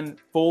on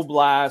full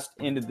blast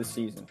into the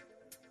season.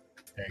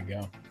 There you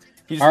go.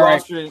 He's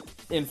rostered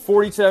in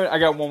 47. I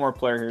got one more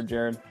player here,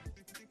 Jared.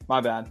 My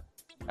bad.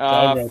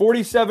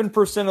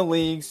 47% of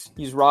leagues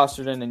he's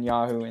rostered in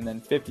Yahoo, and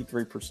then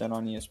 53%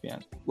 on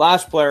ESPN.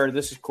 Last player,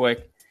 this is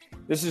quick.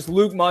 This is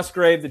Luke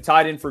Musgrave, the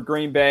tight end for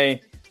Green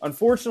Bay.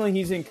 Unfortunately,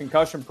 he's in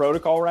concussion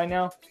protocol right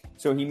now,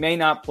 so he may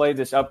not play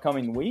this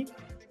upcoming week.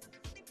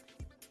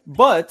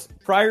 But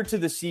prior to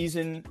the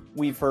season,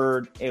 we've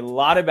heard a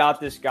lot about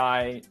this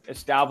guy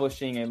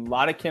establishing a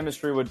lot of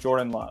chemistry with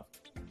Jordan Love.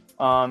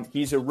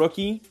 He's a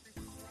rookie,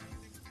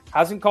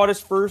 hasn't caught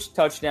his first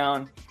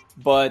touchdown,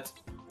 but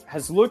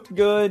has looked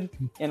good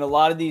in a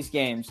lot of these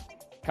games.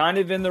 Kind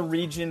of in the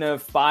region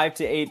of 5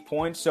 to 8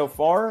 points so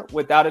far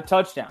without a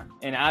touchdown.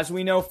 And as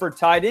we know for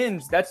tight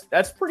ends,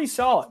 that's pretty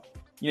solid.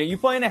 You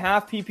play in a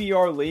half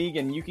PPR league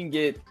and you can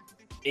get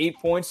 8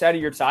 points out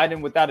of your tight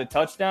end without a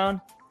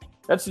touchdown.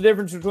 That's the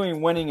difference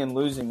between winning and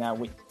losing that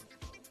week.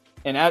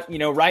 And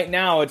right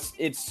now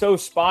it's so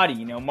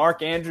spotty.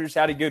 Mark Andrews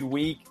had a good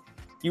week.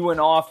 He went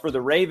off for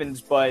the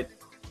Ravens, but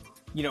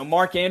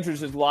Mark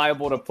Andrews is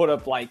liable to put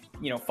up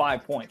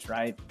 5 points,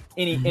 right?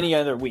 Any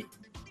other week.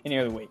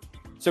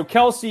 So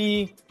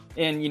Kelsey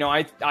and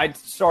I'd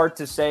start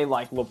to say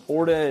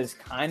Laporta is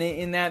kind of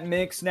in that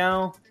mix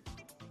now,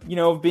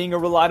 of being a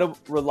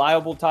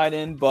reliable tight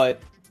end.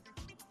 But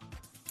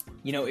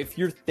if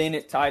you're thin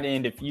at tight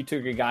end, if you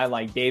took a guy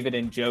like David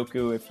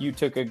Njoku, if you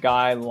took a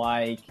guy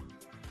like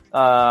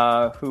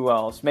who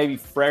else? Maybe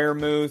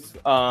Freiermuth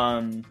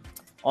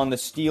on the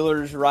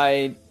Steelers,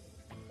 right?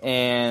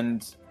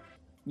 And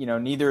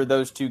neither of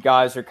those two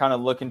guys are kind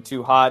of looking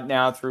too hot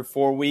now through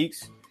 4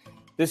 weeks.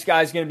 This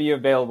guy's going to be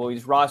available.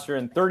 He's rostered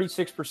in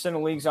 36%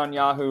 of leagues on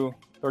Yahoo,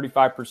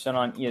 35%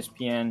 on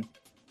ESPN.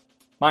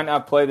 Might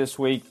not play this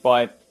week,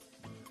 but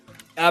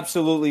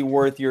absolutely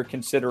worth your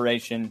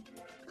consideration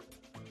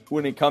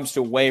when it comes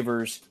to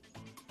waivers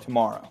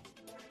tomorrow.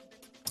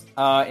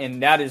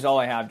 And that is all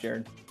I have,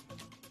 Jared.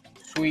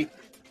 Sweet.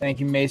 Thank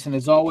you, Mason,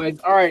 as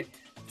always. All right,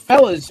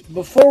 fellas,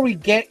 before we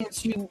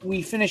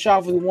finish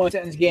off with a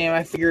one-sentence game,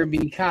 I figure it'd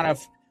be kind of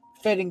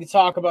fitting to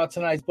talk about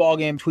tonight's ball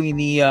game between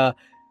the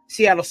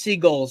Seattle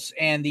Seagulls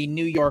and the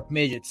New York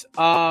Midgets.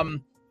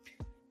 Like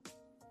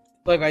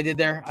I did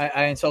there,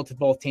 I insulted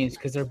both teams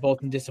because they're both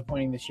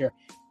disappointing this year.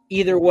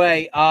 Either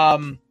way,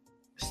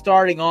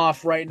 starting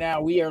off right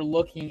now, we are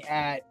looking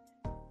at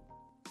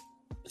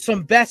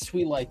some bets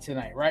we like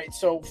tonight, right?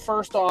 So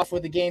first off,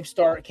 with the game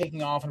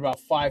kicking off in about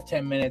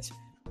 5-10 minutes,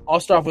 I'll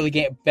start off with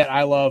a bet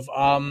I love.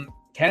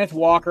 Kenneth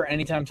Walker,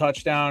 anytime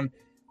touchdown.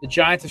 The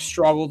Giants have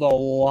struggled a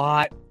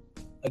lot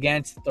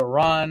against the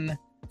run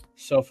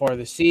so far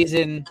this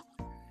season,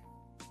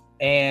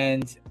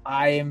 and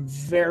I am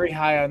very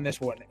high on this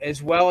one,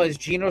 as well as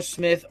Geno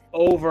Smith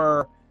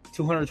over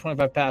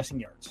 225 passing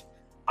yards.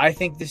 I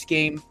think this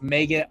game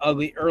may get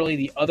ugly early.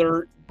 The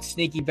other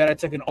sneaky bet I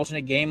took an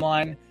alternate game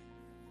line.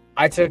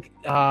 I took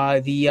the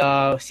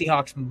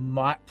Seahawks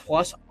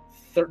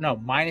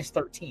minus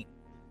 13.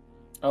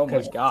 Oh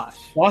my gosh.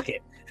 Fuck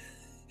it.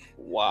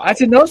 Wow.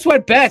 That's a no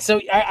sweat bet. So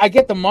I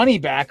get the money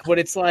back, but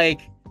it's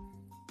like.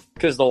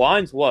 Because the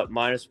line's what?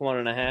 Minus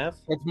 1.5?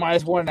 It's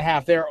minus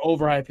 1.5. They're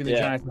overhyping the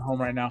Giants at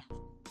home right now.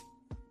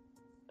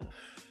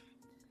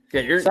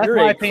 Yeah,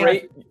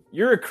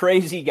 you're a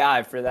crazy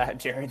guy for that,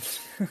 Jared.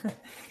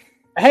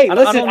 Hey,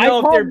 listen, I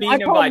don't know if they're beating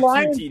them by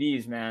Lions, 2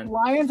 TDs, man.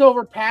 Lions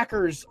over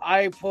Packers,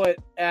 I put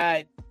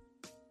at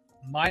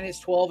minus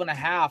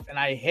 12.5, and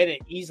I hit it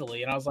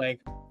easily. And I was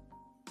like,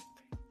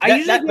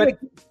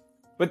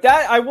 But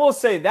that, I will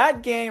say,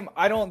 that game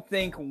I don't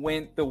think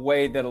went the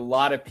way that a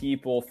lot of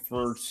people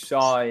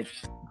foresaw it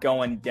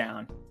going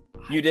down.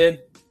 You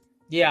did?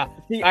 Yeah.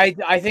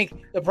 I think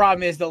the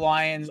problem is the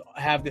Lions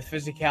have the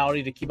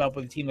physicality to keep up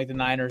with a team like the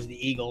Niners,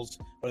 the Eagles,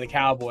 or the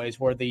Cowboys,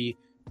 where the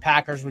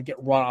Packers would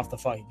get run off the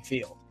fucking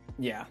field.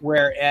 Yeah.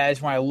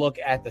 Whereas when I look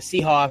at the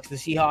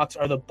Seahawks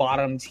are the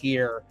bottom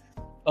tier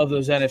of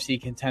those NFC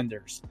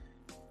contenders.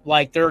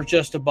 Like, they're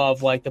just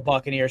above, like, the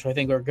Buccaneers, who I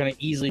think are going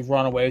to easily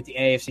run away with the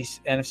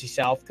NFC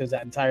South because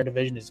that entire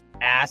division is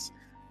ass.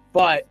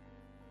 But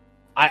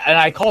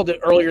I called it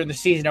earlier in the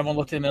season. Everyone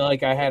looked at me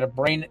like I had a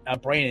brain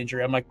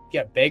injury. I'm like,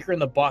 yeah, Baker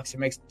and the Bucs. It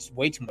makes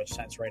way too much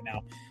sense right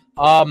now.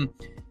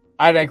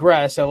 I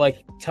digress. I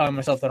like telling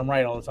myself that I'm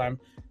right all the time.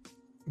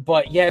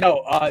 But yeah,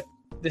 no.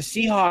 The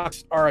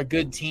Seahawks are a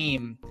good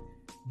team.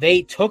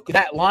 They took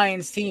that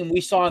Lions team we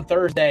saw on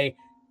Thursday,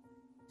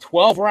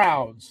 12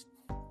 rounds,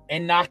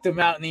 and knocked them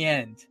out in the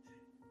end.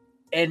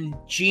 And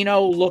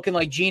Geno looking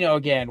like Geno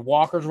again.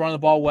 Walker's running the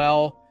ball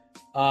well.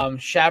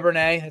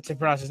 Charbonnet, that's how you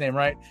pronounce his name,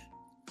 right?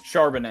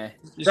 Charbonnet.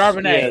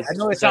 Charbonnet. I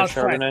know it sounds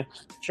Charbonnet.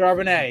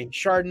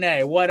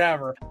 Chardonnay,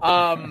 whatever.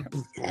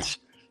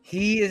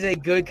 He is a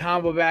good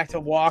combo back to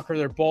Walker.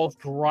 They're both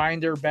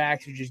grinder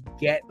backs who just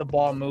get the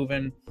ball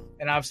moving.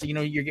 And obviously,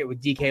 you get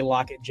with DK,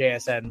 Lockett,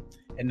 JSN,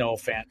 and Noah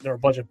Fant. They're a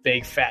bunch of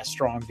big, fast,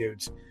 strong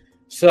dudes.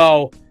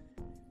 So,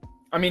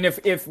 I mean,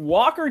 if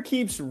Walker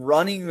keeps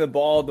running the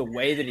ball the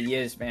way that he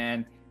is,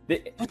 man,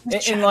 let's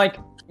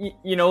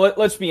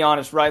be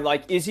honest, right?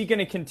 Like, is he going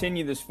to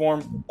continue this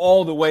form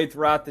all the way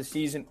throughout the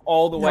season,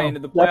 all the way into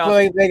the playoffs? That's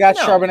what they got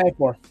Charbonnet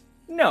for.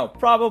 No,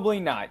 probably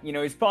not.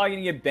 He's probably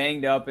going to get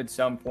banged up at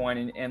some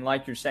point, and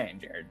like you're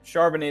saying, Jared,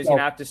 Charbonnet is going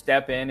to have to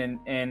step in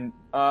and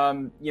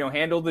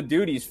handle the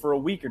duties for a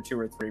week or 2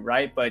 or 3,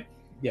 right? But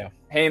yeah,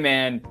 hey,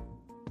 man,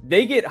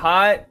 they get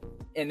hot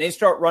and they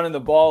start running the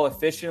ball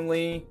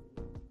efficiently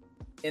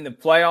in the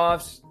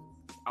playoffs.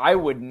 I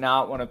would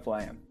not want to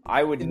play him.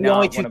 I would not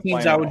want to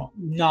play him at all.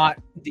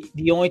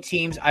 The only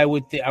teams I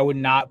would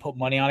not put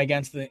money on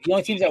against them. The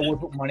only teams I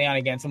would put money on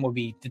against them would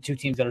be the 2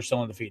 teams that are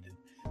still undefeated,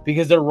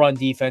 because their run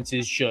defense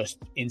is just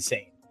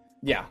insane.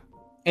 Yeah.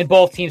 And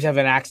both teams have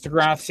an axe to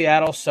grind with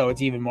Seattle, so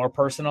it's even more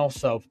personal.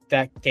 So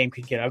that game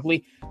could get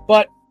ugly.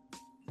 But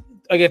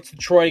against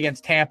Detroit,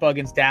 against Tampa,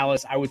 against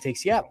Dallas, I would take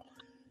Seattle.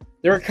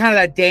 They're kind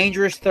of that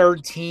dangerous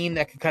third team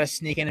that could kind of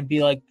sneak in and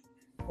be like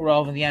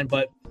relevant in the end.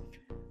 But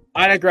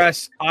I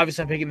digress.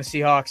 Obviously, I'm picking the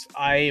Seahawks.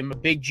 I am a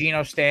big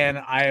Geno stan.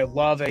 I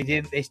love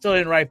they still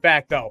didn't write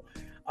back though.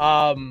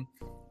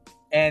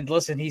 And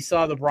listen, he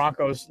saw the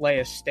Broncos lay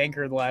a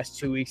stinker the last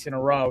 2 weeks in a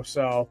row.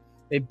 So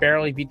they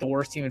barely beat the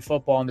worst team in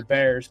football in the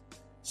Bears.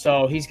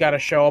 So he's got to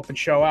show up and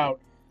show out.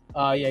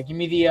 Give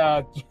me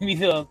the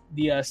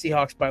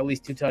Seahawks by at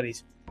least 2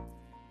 tutties.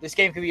 This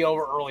game could be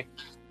over early,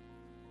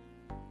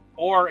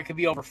 or it could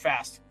be over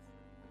fast.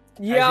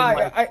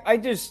 Yeah, I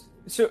just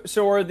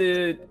so are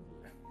the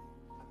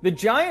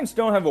Giants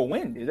don't have a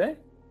win, do they?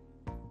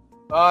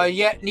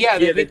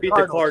 They beat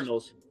the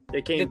Cardinals.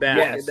 They came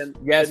back.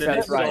 Yes,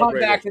 that's right. Come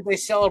back that they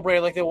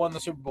celebrated like they won the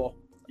Super Bowl.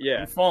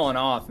 Yeah, I'm falling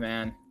off,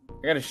 man.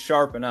 I got to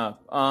sharpen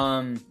up.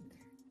 Man,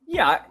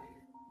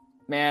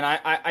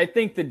 I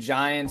think the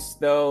Giants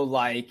though,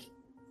 like,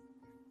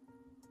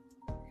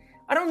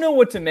 I don't know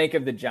what to make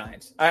of the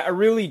Giants. I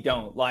really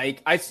don't.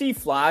 Like, I see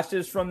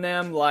flashes from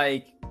them.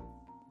 Like,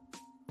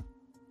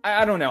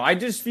 I don't know. I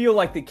just feel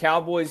like the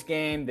Cowboys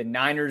game, the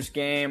Niners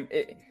game,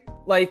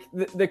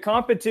 the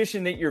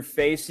competition that you're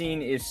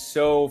facing is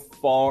so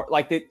far.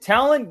 Like, the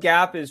talent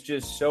gap is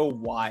just so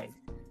wide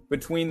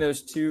between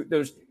those two.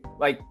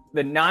 Like,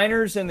 the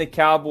Niners and the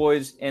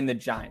Cowboys and the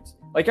Giants.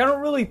 Like, I don't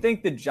really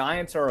think the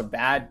Giants are a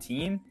bad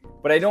team,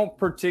 but I don't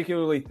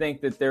particularly think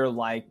that they're,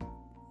 like,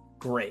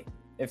 great.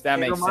 If that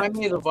makes sense. They remind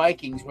me of the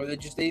Vikings, where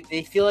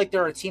they feel like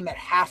they're a team that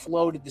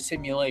half-loaded the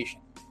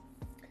simulation.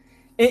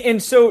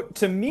 And so,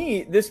 to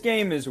me, this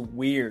game is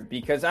weird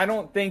because I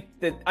think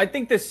the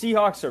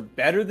Seahawks are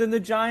better than the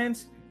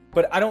Giants,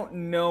 but I don't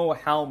know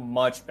how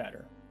much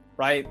better,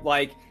 right?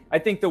 Like, I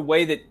think the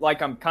way that,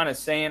 like I'm kind of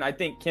saying, I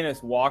think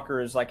Kenneth Walker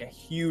is like a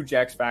huge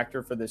X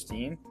factor for this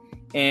team.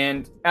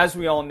 And as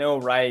we all know,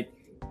 right,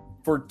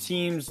 for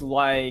teams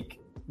like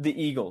the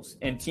Eagles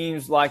and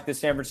teams like the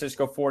San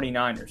Francisco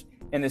 49ers,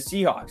 and the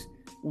Seahawks,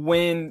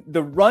 when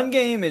the run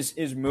game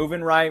is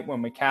moving right,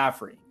 when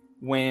McCaffrey,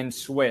 when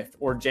Swift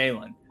or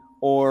Jalen,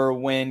 or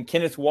when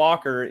Kenneth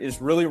Walker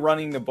is really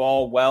running the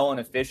ball well and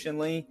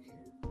efficiently,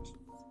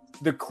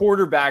 the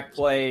quarterback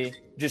play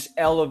just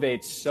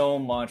elevates so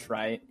much,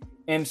 right?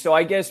 And so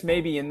I guess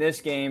maybe in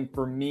this game,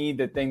 for me,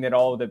 the thing that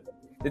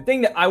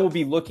I will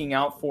be looking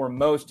out for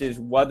most is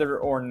whether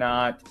or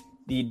not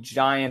the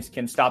Giants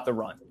can stop the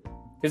run.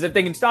 Because if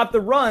they can stop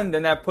the run,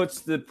 then that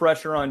puts the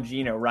pressure on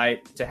Geno,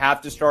 right? To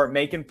have to start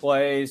making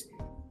plays,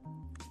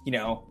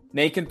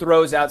 making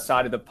throws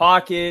outside of the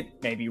pocket,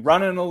 maybe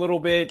running a little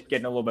bit,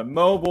 getting a little bit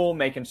mobile,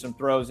 making some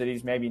throws that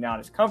he's maybe not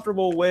as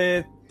comfortable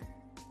with.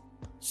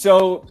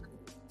 So,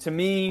 to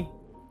me,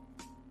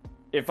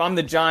 if I'm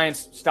the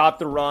Giants, stop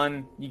the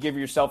run, you give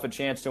yourself a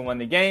chance to win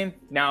the game.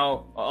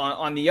 Now,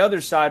 on the other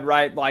side,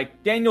 right,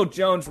 like Daniel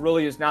Jones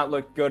really has not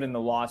looked good in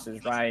the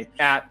losses, right,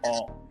 at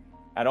all.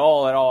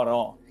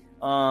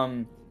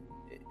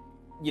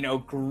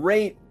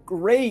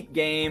 Great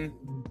game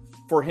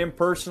for him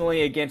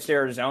personally against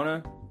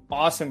Arizona.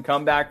 Awesome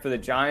comeback for the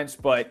Giants,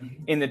 but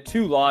in the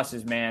 2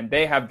 losses, man,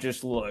 they have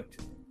just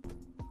looked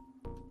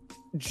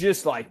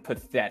just like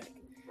pathetic.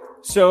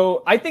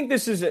 So I think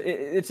this is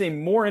it's a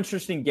more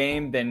interesting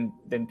game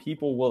than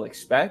people will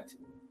expect.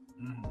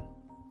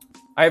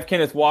 I have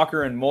Kenneth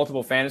Walker in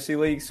multiple fantasy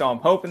leagues, so I'm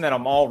hoping that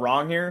I'm all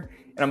wrong here,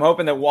 and I'm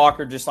hoping that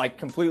Walker just like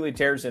completely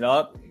tears it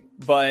up.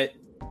 But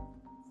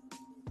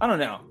I don't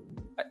know.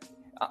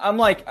 I'm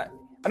like, I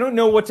don't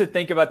know what to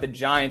think about the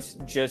Giants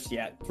just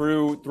yet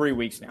through 3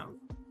 weeks now.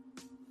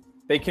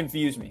 They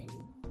confuse me.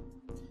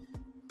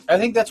 I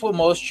think that's what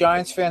most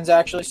Giants fans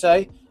actually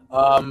say.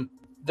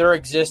 Their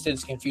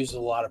existence confuses a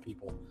lot of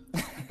people.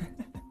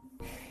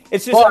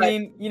 It's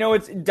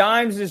just,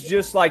 Dimes is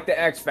just like the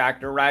X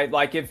factor, right?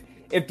 Like if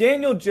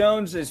Daniel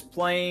Jones is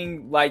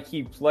playing like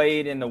he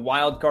played in the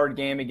wild card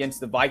game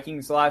against the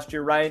Vikings last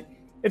year, right?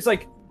 It's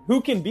like,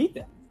 who can beat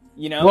them?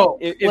 Well,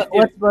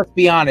 let's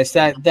be honest.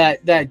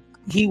 That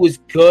he was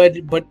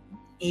good, but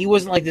he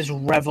wasn't like this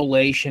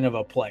revelation of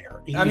a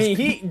player.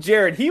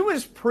 Jared, he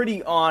was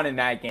pretty on in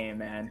that game,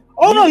 man.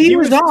 He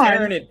was on,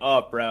 tearing it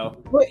up, bro.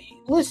 But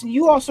listen,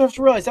 you also have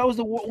to realize that was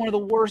one of the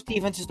worst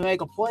defenses to make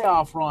a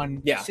playoff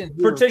run. Yeah,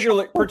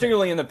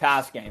 particularly in the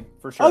pass game,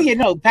 for sure. Oh yeah,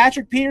 no,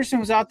 Patrick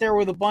Peterson was out there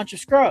with a bunch of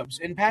scrubs,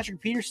 and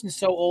Patrick Peterson's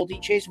so old he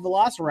chased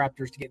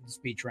velociraptors to get into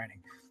speed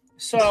training.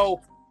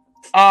 So,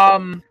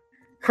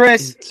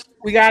 Chris,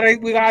 we gotta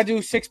do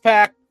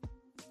 6-pack,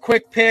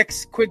 quick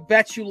picks, quick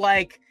bets you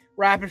like.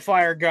 Rapid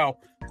fire, go.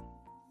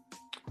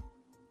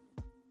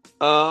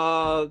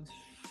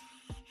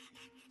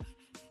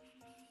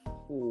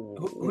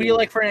 Who do you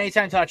like for an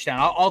anytime touchdown?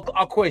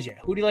 I'll quiz you.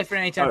 Who do you like for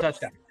an anytime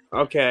touchdown?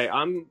 Okay,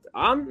 I'm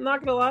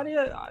not gonna lie to you.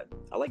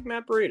 I like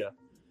Matt Breida.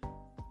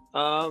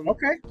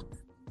 Okay.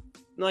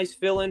 Nice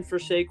fill in for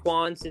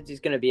Saquon since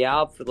he's gonna be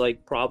out for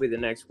like probably the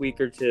next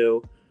week or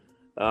two.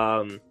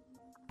 I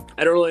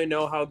don't really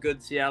know how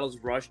good Seattle's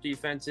rush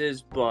defense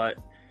is, but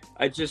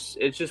it's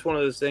just one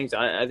of those things.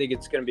 I think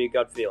it's going to be a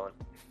gut feeling.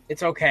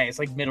 It's okay. It's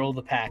like middle of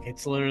the pack.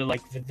 It's literally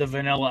like the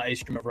vanilla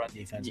ice cream of run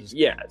defenses.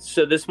 Yeah,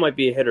 so this might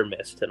be a hit or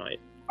miss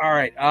tonight. All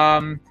right.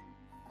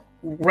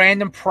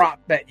 Random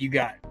prop bet you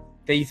got.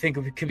 that you think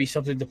could be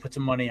something to put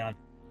some money on?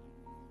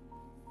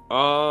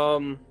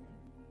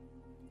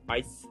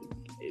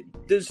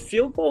 Does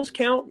field goals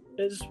count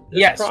as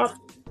yes. prop?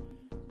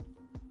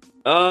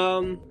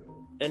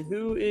 And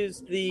who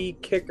is the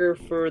kicker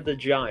for the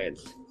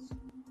Giants?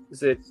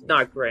 Is it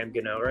not Graham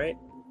Gano, right?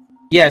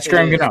 Yeah, it's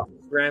Graham Gano.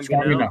 Graham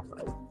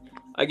Gano.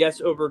 I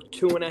guess over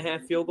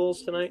 2.5 field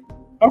goals tonight.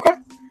 Okay.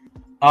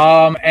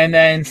 And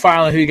then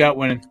finally, who you got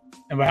winning,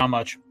 and by how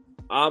much?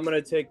 I'm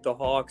gonna take the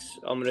Hawks.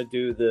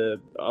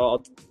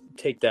 I'll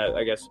take that.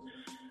 I guess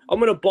I'm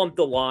gonna bump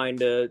the line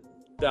to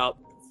about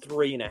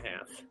 3.5.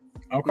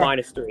 Okay.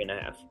 Minus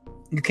 3.5.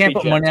 You can't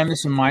put money on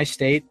this in my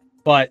state,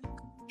 but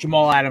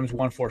Jamal Adams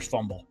won forced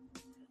fumble.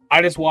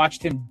 I just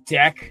watched him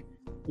deck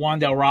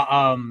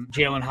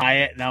Jalen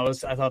Hyatt, and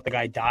I thought the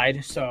guy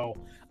died. So,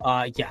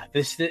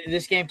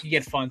 this game could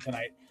get fun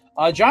tonight.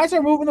 Giants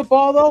are moving the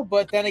ball though,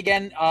 but then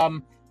again,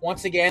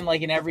 once again,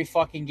 like in every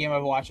fucking game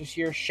I've watched this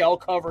year, shell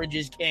coverage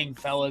is king,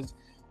 fellas.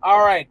 All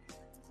right,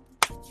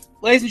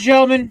 ladies and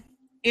gentlemen,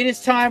 it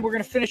is time. We're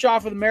going to finish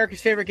off with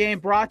America's favorite game,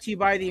 brought to you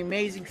by the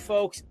amazing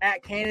folks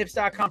at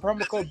Candips.com.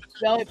 Promo code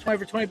BELLY20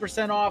 for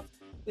 20% off.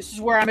 This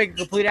is where I make a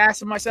complete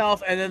ass of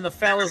myself, and then the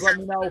fellas let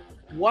me know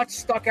what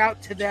stuck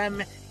out to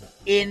them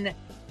in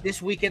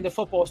this weekend of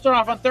football. Start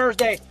off on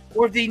Thursday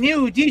with the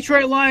new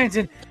Detroit Lions,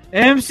 and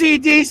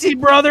MCDC,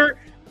 brother,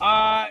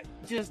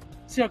 just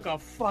took a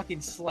fucking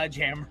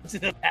sledgehammer to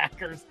the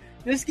Packers.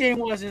 This game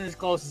wasn't as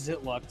close as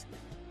it looked.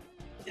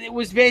 It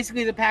was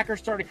basically the Packers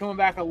started coming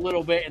back a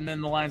little bit, and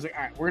then the Lions like,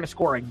 all right, we're going to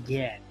score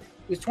again.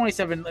 It was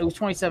 27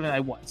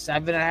 at what?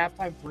 7 at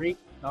halftime? 3?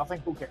 Nothing?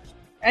 Who cares?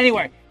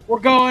 Anyway, we're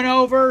going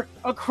over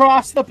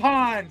across the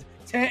pond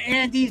to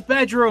Andy's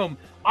bedroom.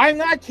 I'm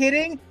not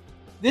kidding.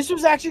 This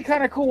was actually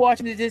kind of cool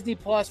watching the Disney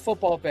Plus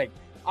football thing.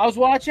 I was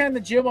watching in the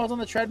gym. I was on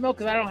the treadmill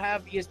because I don't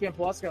have ESPN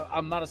Plus.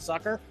 I'm not a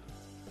sucker.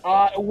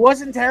 It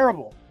wasn't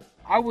terrible.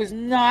 I was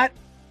not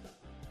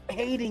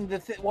hating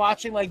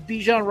watching like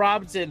Bijan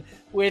Robinson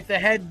with the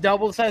head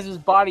double the size of his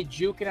body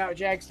juking out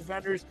Jags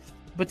defenders,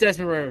 but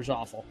Desmond Ridder is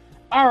awful.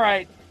 All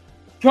right,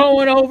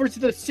 going over to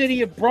the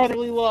city of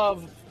brotherly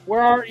love,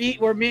 where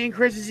me and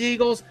Chris's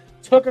Eagles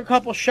took a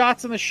couple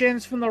shots on the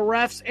shins from the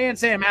refs and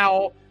Sam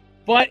Howell,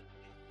 but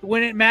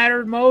when it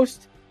mattered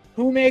most,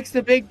 who makes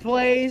the big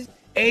plays?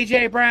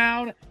 A.J.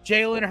 Brown,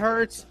 Jalen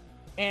Hurts,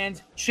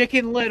 and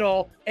Chicken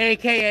Little,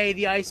 a.k.a.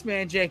 the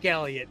Iceman Jake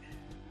Elliott.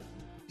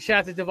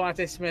 Shout out to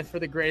Devontae Smith for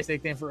the greatest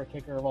nickname for a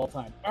kicker of all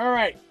time. All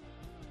right.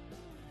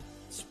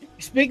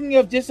 Speaking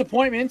of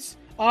disappointments,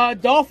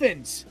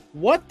 Dolphins.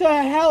 What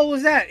the hell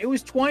was that? It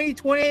was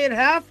 20-28 at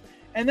half,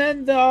 and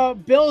then the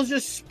Bills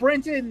just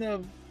sprinted, and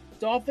the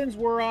Dolphins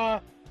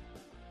were,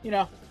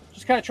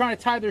 just kind of trying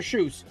to tie their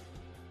shoes.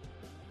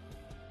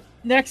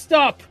 Next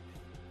up,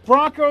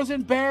 Broncos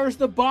and Bears,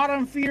 the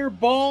bottom feeder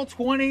bowl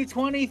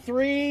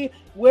 2023,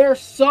 where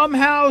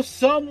somehow,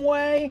 some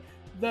way,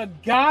 the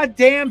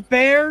goddamn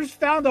Bears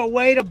found a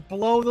way to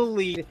blow the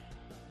lead.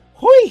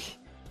 Hui!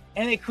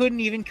 And they couldn't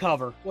even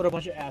cover. What a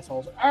bunch of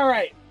assholes. All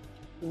right.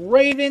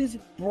 Ravens,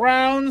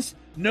 Browns,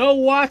 no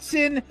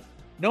Watson,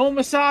 no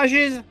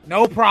massages,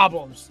 no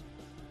problems.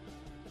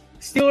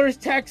 Steelers,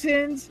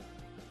 Texans.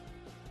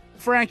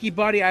 Frankie,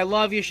 buddy, I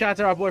love you. Shout out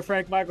to our boy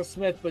Frank Michael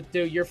Smith, but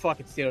dude, your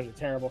fucking Steelers are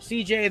terrible.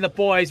 CJ and the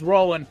boys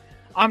rolling.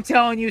 I'm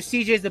telling you,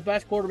 CJ's the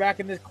best quarterback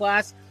in this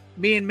class.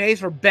 Me and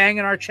Mace were banging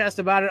our chest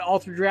about it all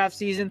through draft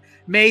season.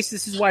 Mace,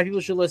 this is why people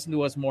should listen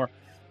to us more.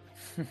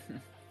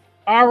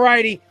 All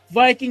righty,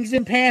 Vikings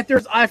and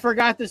Panthers. I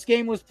forgot this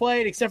game was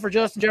played, except for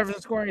Justin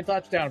Jefferson scoring a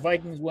touchdown.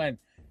 Vikings win.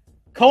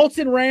 Colts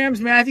and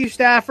Rams. Matthew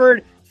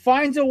Stafford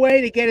finds a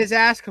way to get his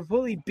ass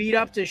completely beat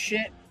up to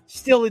shit.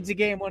 Still leads a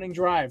game-winning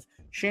drive.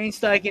 Shane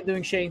Steichen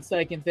doing Shane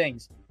Steichen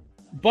things.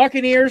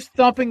 Buccaneers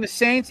thumping the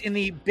Saints in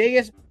the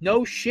biggest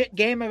no-shit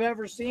game I've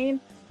ever seen.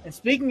 And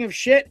speaking of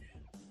shit,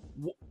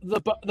 the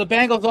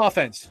Bengals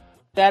offense.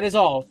 That is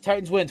all.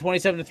 Titans win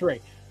 27-3.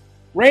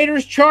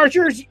 Raiders,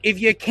 Chargers. If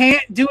you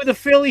can't do the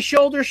Philly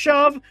shoulder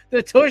shove,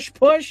 the tush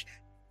push,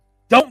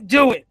 don't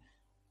do it.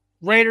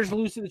 Raiders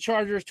lose to the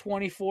Chargers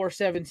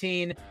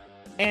 24-17.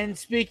 And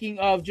speaking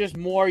of just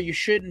more, you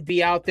shouldn't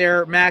be out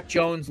there. Mac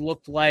Jones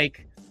looked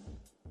like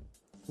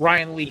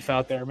Ryan Leaf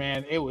out there,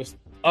 man. It was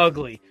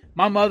ugly.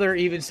 My mother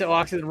even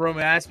walks in the room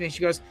and asked me,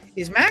 she goes,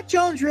 is Mac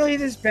Jones really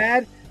this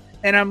bad?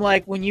 And I'm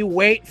like, when you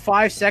wait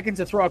 5 seconds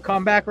to throw a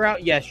comeback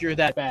route, yes, you're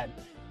that bad.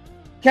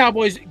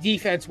 Cowboys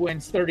defense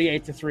wins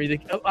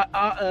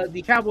 38-3.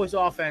 The Cowboys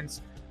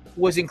offense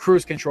was in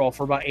cruise control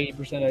for about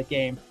 80% of that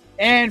game.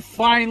 And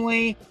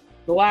finally,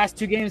 the last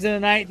 2 games of the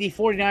night, the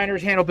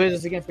 49ers handle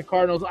business against the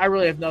Cardinals. I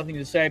really have nothing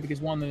to say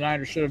because one, the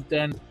Niners should have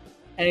done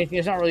anything.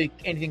 There's not really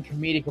anything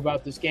comedic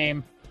about this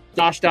game.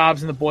 Josh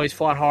Dobbs and the boys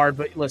fought hard,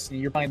 but listen,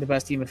 you're playing the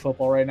best team in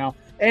football right now.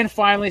 And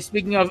finally,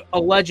 speaking of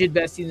alleged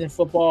best teams in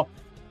football,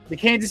 the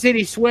Kansas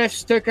City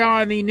Swifts took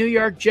on the New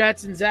York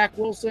Jets and Zach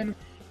Wilson.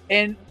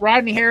 And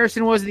Rodney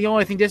Harrison wasn't the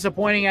only thing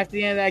disappointing after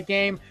the end of that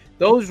game.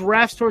 Those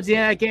refs towards the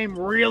end of that game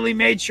really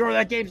made sure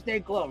that game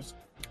stayed close.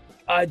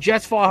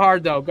 Jets fought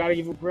hard, though. Got to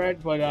give them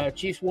credit, but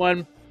Chiefs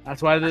won.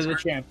 That's why they're the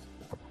champs.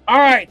 All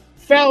right,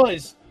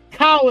 fellas,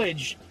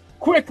 college,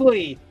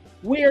 quickly.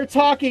 We are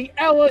talking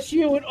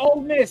LSU and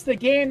Ole Miss, the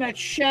game that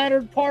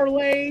shattered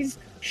parlays,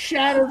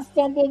 shattered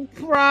fumble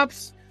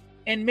props,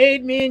 and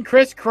made me and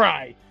Chris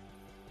cry.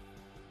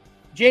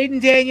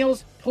 Jaden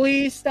Daniels,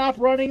 please stop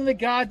running the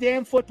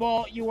goddamn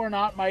football. You are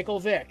not Michael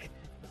Vick.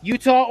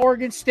 Utah,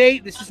 Oregon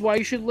State, this is why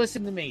you should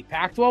listen to me.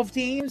 Pac-12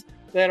 teams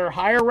that are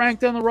higher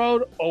ranked on the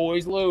road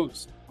always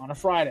lose on a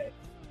Friday.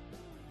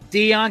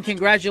 Dion,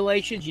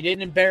 congratulations. You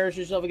didn't embarrass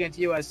yourself against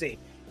USC.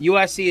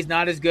 USC is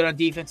not as good on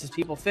defense as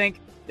people think.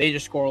 They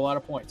just score a lot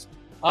of points.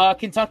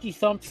 Kentucky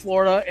thumped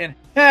Florida and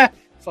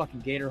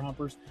fucking Gator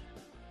humpers.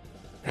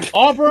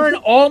 Auburn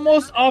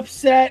almost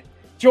upset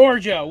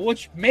Georgia,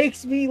 which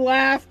makes me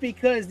laugh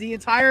because the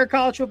entire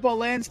college football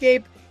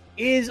landscape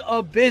is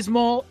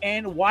abysmal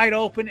and wide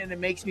open, and it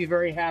makes me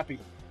very happy.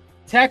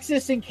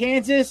 Texas and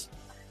Kansas,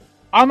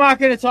 I'm not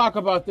going to talk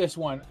about this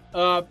one.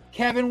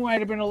 Kevin might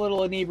have been a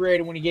little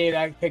inebriated when he gave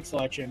that pick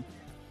selection.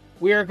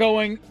 We are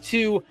going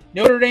to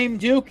Notre Dame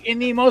Duke in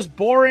the most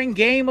boring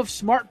game of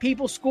smart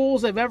people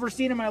schools I've ever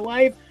seen in my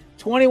life.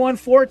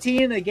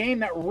 21-14 in a game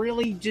that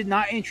really did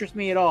not interest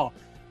me at all.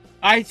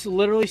 I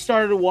literally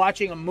started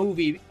watching a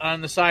movie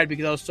on the side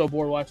because I was so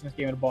bored watching this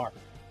game at a bar.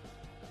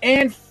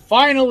 And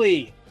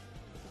finally,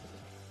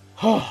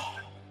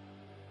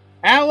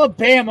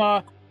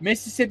 Alabama,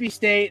 Mississippi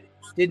State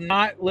did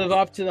not live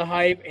up to the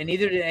hype, and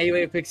neither did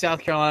anybody pick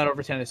South Carolina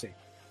over Tennessee.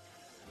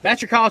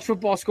 That's your college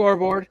football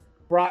scoreboard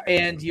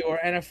and your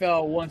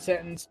NFL one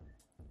sentence.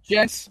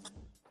 Gents,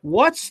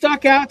 what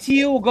stuck out to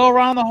you? We'll go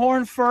around the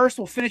horn first.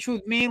 We'll finish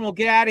with me, and we'll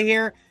get out of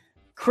here.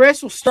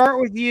 Chris, we'll start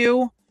with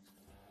you.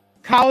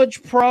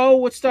 College pro,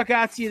 what stuck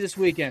out to you this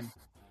weekend?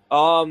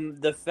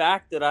 The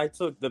fact that I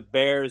took the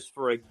Bears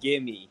for a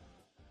gimme,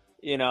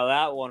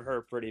 that one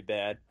hurt pretty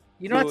bad.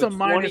 It's a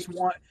minus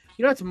one.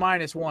 It's a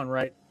minus one,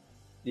 right?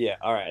 Yeah.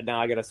 All right.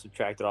 Now I got to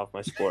subtract it off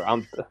my score.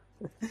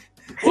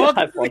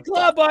 Welcome to the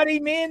club, buddy.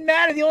 Me and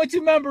Matt are the only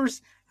two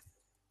members.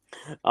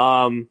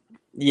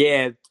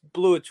 Yeah,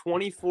 blew a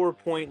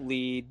 24-point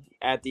lead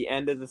at the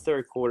end of the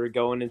third quarter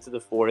going into the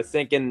fourth,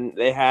 thinking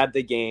they had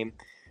the game.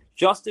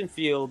 Justin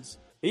Fields,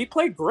 he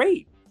played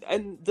great.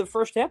 And the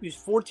first half, he was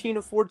 14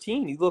 of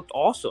 14. He looked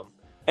awesome.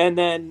 And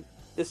then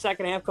the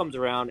second half comes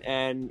around,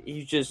 and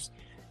he's just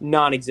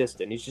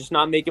non-existent. He's just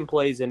not making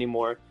plays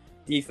anymore.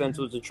 Defense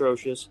was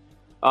atrocious.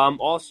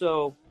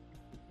 Also,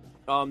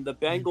 the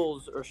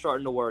Bengals are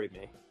starting to worry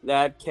me.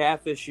 That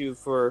calf issue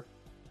for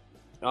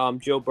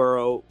Joe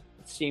Burrow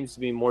seems to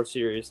be more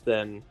serious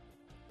than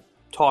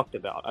talked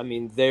about. I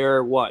mean,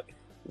 they're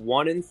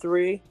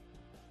 1-3?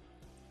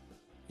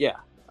 Yeah.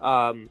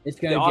 It's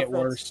going to get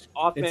worse.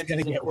 Offense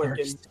isn't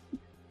clicking.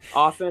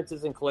 Offense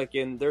isn't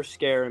clicking. They're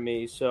scaring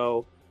me.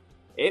 So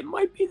it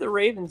might be the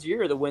Ravens'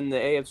 year to win the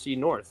AFC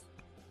North.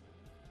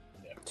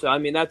 Yeah. So, I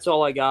mean, that's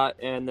all I got.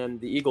 And then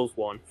the Eagles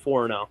won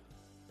 4-0.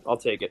 I'll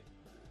take it.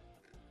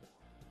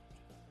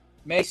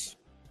 Mace?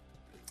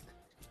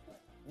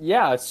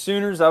 Yeah,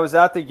 Sooners, I was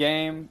at the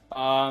game.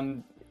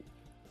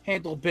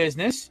 Handled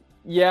business.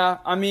 Yeah,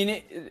 I mean,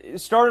 it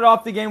started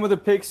off the game with a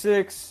pick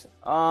six.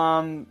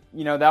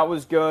 That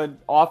was good.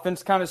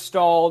 Offense kind of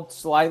stalled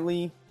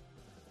slightly,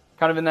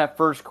 kind of in that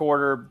first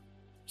quarter.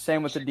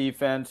 Same with the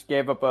defense.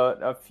 Gave up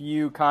a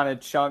few kind of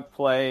chunk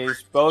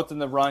plays, both in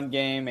the run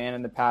game and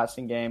in the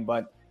passing game.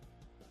 But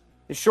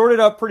it shorted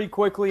up pretty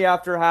quickly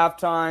after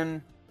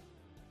halftime.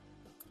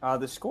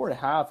 The score at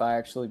half, I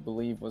actually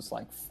believe, was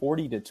like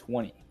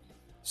 40-20.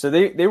 So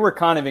they were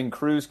kind of in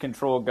cruise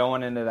control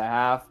going into the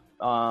half,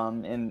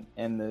 and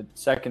the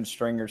second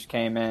stringers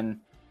came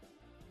in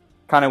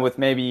kind of with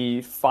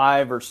maybe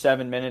 5 or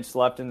 7 minutes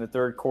left in the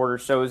third quarter.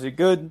 So it was a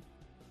good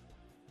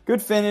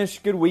finish,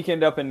 good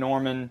weekend up in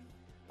Norman.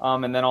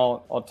 And then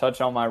I'll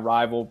touch on my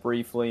rival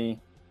briefly.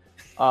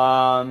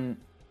 Stomping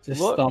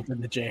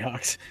the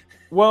Jayhawks.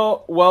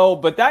 Well,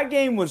 but that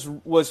game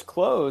was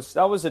close.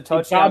 That was a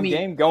touchdown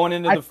game going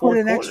into the fourth quarter.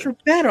 I put an extra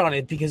bet on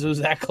it because it was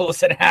that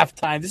close at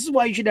halftime. This is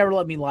why you should never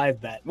let me live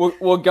bet.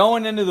 Well,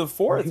 going into the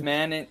fourth,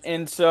 man.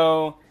 And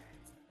so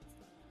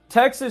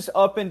Texas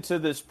up until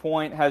this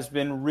point has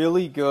been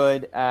really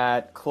good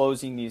at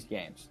closing these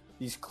games,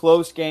 these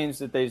close games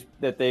that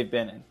they've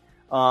been in.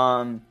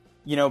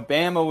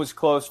 Bama was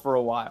close for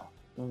a while.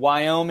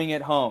 Wyoming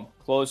at home,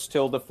 close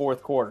till the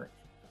fourth quarter.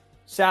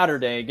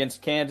 Saturday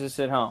against Kansas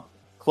at home,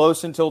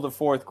 close until the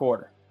fourth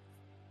quarter.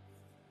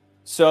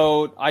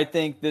 So I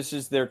think this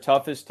is their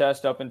toughest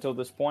test up until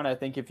this point. I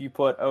think if you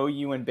put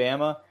OU and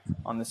Bama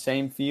on the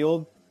same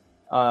field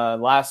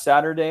last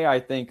Saturday, I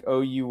think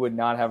OU would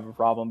not have a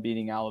problem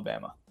beating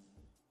Alabama.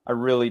 I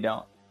really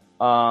don't.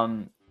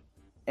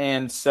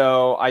 And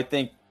so I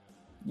think,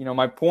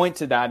 my point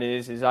to that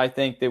is I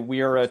think that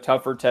we are a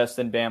tougher test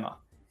than Bama.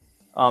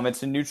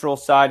 It's a neutral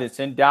side. It's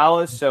in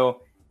Dallas,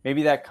 so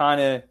maybe that kind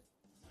of,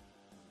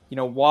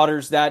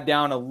 waters that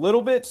down a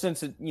little bit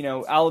since,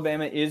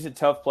 Alabama is a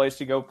tough place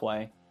to go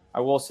play.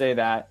 I will say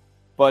that.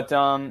 But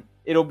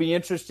it'll be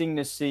interesting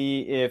to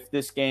see if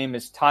this game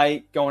is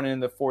tight going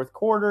into the fourth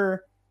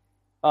quarter.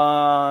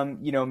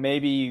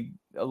 Maybe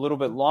a little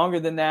bit longer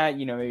than that,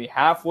 maybe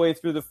halfway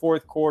through the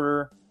fourth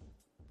quarter,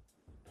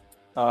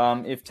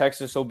 if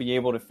Texas will be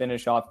able to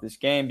finish off this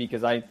game,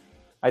 because I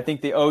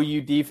think the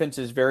OU defense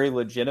is very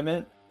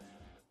legitimate,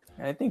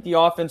 and I think the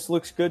offense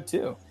looks good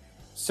too.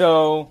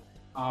 So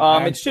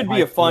it should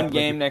be a fun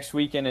game next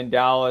weekend in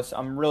Dallas.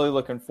 I'm really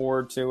looking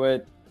forward to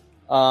it,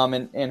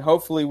 and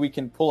hopefully we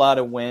can pull out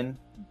a win.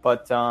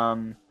 But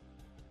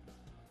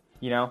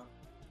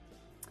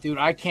dude,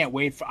 I can't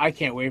wait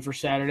for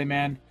Saturday,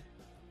 man.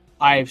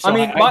 My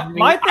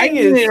thing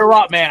is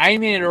interrupt, man. I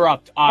didn't mean to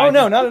interrupt. Oh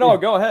no, not at all.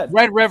 Go ahead.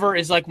 Red River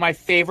is like my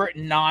favorite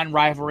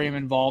non-rivalry I'm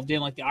involved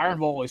in. Like the Iron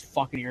Bowl always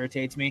fucking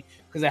irritates me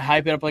because I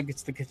hype it up like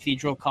it's the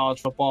cathedral of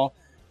college football.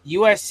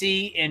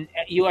 USC and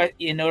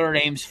Notre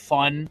Dame's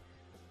fun,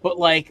 but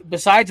like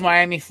besides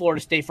Miami,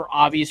 Florida State for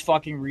obvious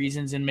fucking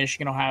reasons, and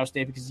Michigan, Ohio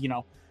State because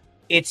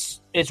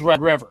it's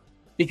Red River.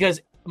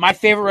 Because my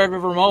favorite Red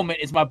River moment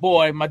is my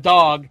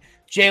dog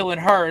Jalen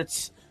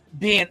Hurts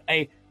being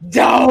a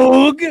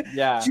dog,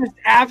 just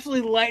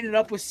absolutely lighting it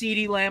up with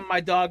CeeDee Lamb, my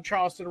dog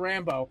Charleston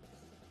Rambo,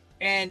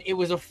 and it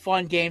was a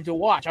fun game to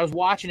watch. I was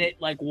watching it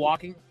like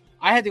walking.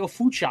 I had to go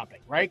food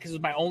shopping, right, because it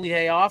was my only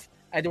day off.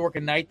 I had to work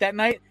a night that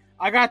night.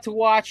 I got to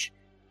watch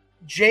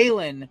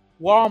Jalen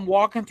while I'm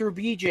walking through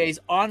BJ's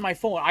on my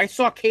phone. I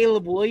saw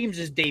Caleb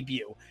Williams'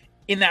 debut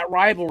in that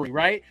rivalry,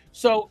 right?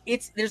 So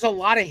there's a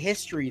lot of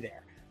history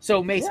there.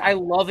 So Mace, I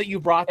love that you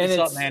brought this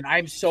up, man.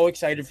 I'm so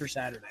excited for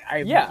Saturday.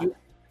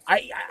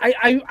 I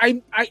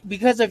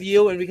because of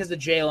you and because of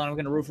Jalen, I'm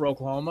going to root for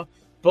Oklahoma.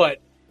 But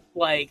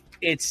like,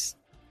 it's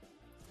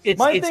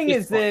my thing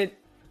is that.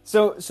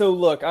 So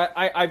look,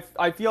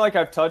 I feel like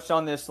I've touched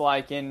on this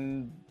like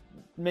in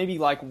maybe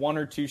like one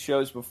or two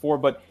shows before,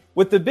 but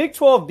with the Big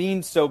 12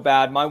 being so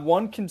bad, my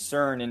one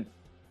concern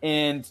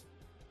and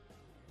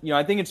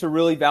I think it's a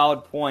really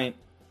valid point,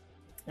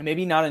 and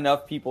maybe not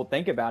enough people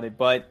think about it,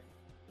 but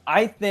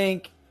I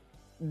think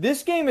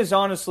this game is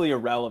honestly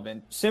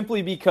irrelevant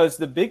simply because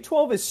the Big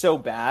 12 is so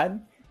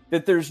bad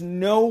that there's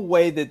no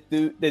way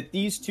that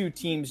these two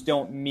teams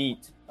don't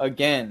meet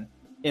again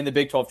in the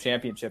Big 12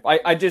 championship.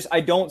 I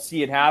don't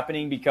see it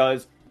happening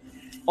because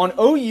on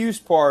OU's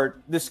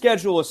part, the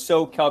schedule is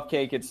so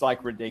cupcake, it's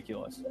like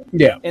ridiculous.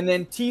 Yeah. And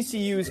then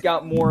TCU's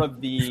got more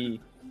of the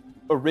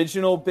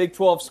original Big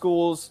 12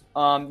 schools.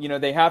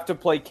 They have to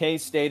play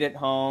K-State at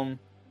home.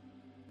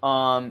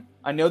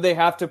 I know they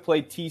have to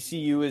play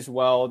TCU as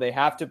well. They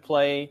have to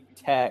play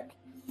Tech.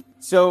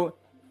 So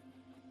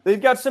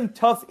they've got some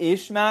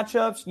tough-ish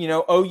matchups.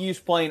 OU's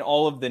playing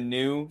all of the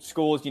new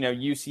schools,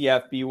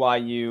 UCF,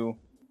 BYU.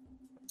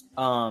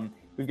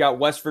 We've got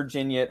West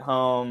Virginia at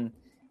home.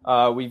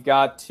 We've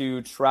got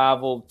to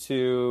travel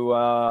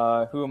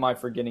to who am I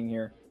forgetting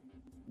here?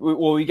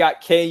 We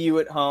got KU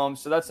at home.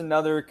 So that's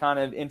another kind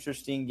of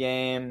interesting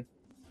game.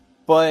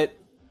 But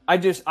I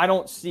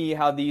don't see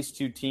how these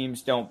two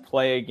teams don't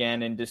play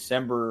again in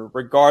December,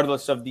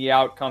 regardless of the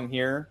outcome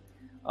here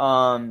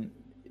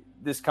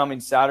this coming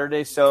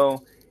Saturday.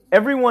 So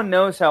everyone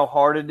knows how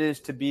hard it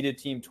is to beat a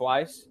team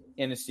twice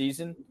in a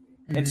season.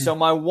 Mm-hmm. And so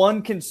my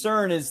one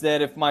concern is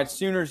that if my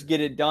Sooners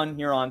get it done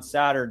here on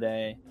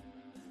Saturday,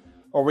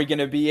 are we going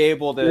to be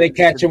able to – They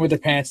catch them with their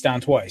pants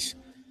down twice.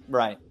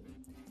 Right.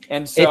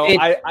 And so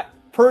I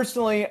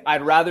personally,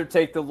 I'd rather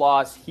take the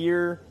loss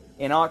here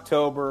in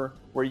October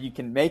where you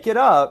can make it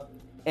up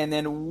and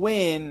then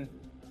win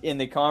in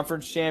the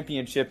conference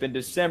championship in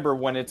December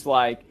when it's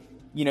like,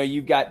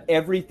 you've got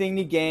everything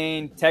to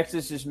gain.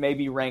 Texas is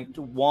maybe ranked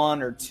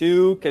 1 or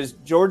 2 because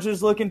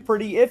Georgia's looking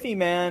pretty iffy,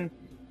 man.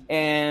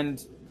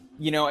 And,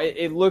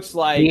 it looks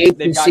like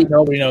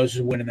nobody knows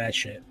who's winning that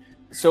shit.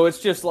 So it's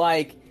just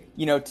like,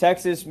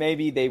 Texas,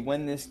 maybe they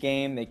win this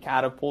game. They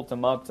catapult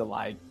them up to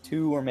like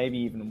 2 or maybe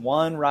even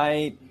 1,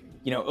 right?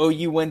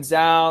 OU wins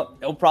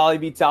out. They'll probably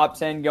be top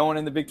 10 going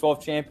in the Big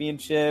 12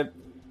 championship.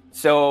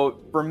 So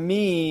for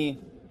me,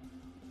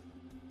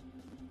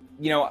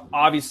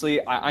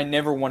 obviously I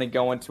never want to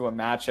go into a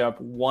matchup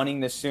wanting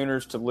the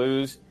Sooners to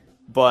lose.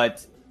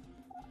 But,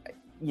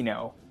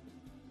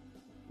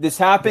 this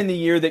happened the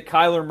year that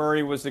Kyler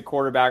Murray was the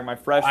quarterback, my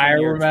freshman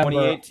year,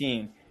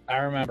 2018. I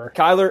remember.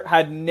 Kyler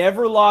had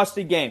never lost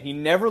a game. He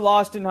never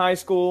lost in high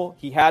school.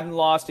 He hadn't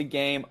lost a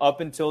game up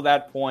until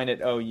that point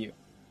at OU.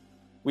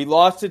 We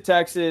lost to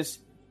Texas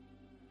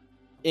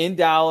in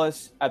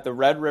Dallas at the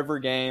Red River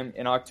game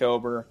in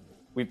October.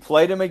 We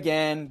played them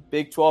again,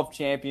 Big 12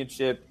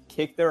 championship,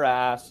 kicked their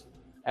ass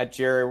at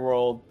Jerry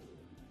World,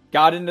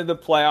 got into the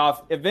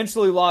playoff,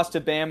 eventually lost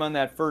to Bama in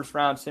that first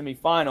round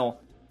semifinal.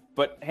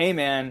 But, hey,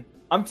 man,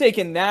 I'm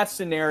taking that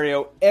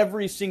scenario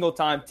every single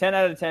time, 10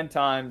 out of 10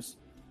 times,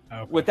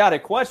 without a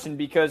question,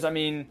 because,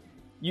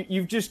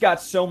 you've just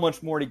got so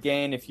much more to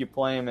gain if you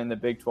play them in the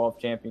Big 12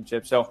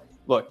 championship. So,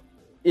 look,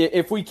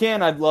 if we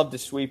can, I'd love to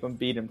sweep them,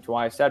 beat them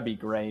twice. That'd be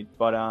great.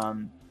 But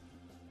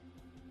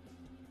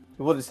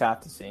we'll just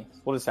have to see.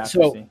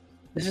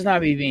 This is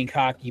not me being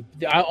cocky.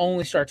 I'll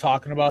only start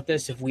talking about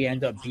this if we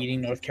end up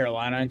beating North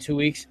Carolina in 2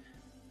 weeks.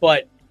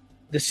 But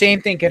the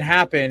same thing could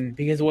happen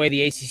because of the way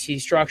the ACC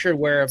is structured,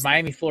 where if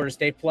Miami, Florida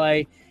State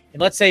play,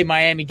 and let's say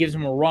Miami gives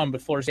them a run,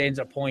 but Florida State ends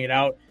up pulling it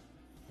out,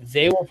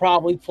 they will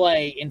probably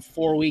play in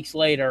 4 weeks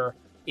later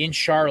in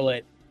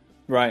Charlotte,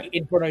 right,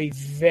 in front of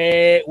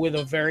with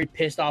a very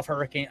pissed off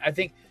Hurricane. I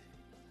think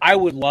I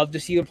would love to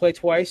see them play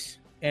twice.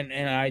 In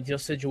an ideal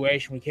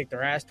situation, we kick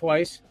their ass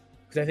twice,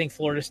 because I think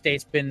Florida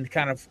State's been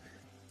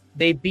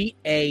they beat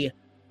a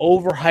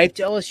overhyped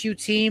LSU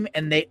team,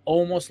 and they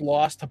almost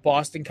lost to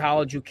Boston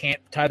College, who can't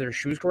tie their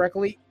shoes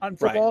correctly on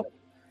football. Right.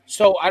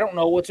 So I don't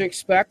know what to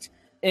expect.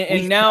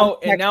 And now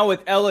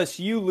with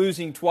LSU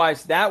losing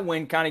twice, that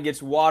win kind of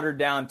gets watered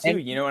down too.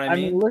 You know what I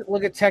mean?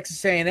 Look at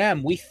Texas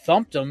A&M. We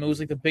thumped them. It was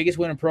like the biggest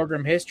win in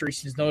program history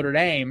since Notre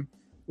Dame,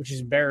 which is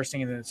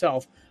embarrassing in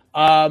itself.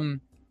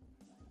 And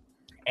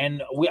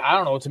I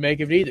don't know what to make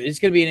of it either. It's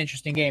going to be an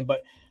interesting game.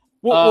 But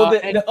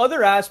the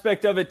other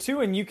aspect of it too,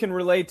 and you can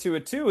relate to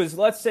it too, is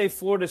let's say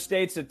Florida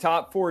State's a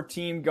top 4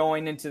 team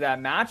going into that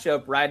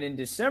matchup right in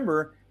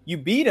December. You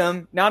beat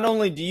them. Not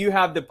only do you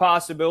have the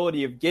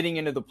possibility of getting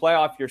into the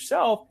playoff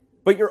yourself,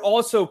 but you're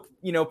also,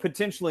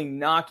 potentially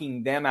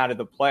knocking them out of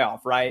the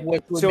playoff, right?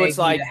 So it's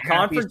like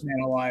conference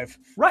man alive,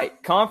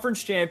 right?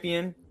 Conference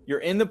champion. You're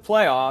in the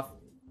playoff,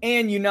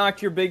 and you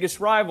knocked your biggest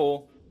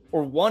rival,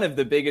 or one of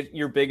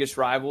your biggest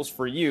rivals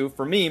for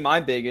me, my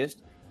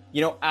biggest,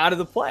 out of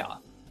the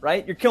playoff,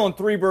 right? You're killing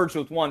 3 birds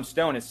with one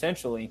stone,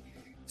 essentially.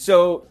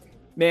 So,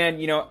 man,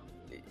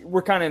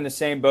 we're kind of in the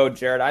same boat,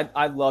 Jared.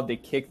 I'd love to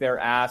kick their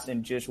ass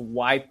and just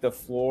wipe the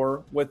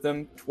floor with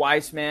them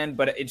twice, man.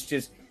 But it's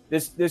just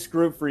this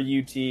group for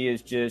UT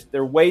is just,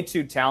 they're way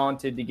too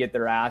talented to get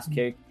their ass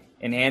kicked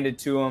and handed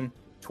to them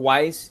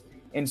twice.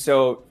 And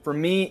so for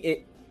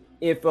me,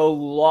 if a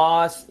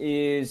loss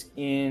is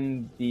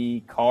in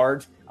the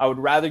cards, I would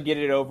rather get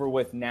it over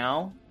with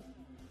now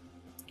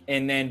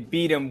and then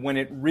beat them when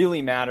it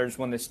really matters,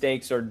 when the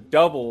stakes are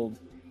doubled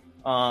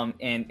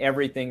and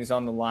everything's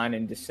on the line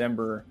in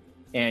December,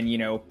 and,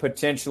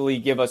 potentially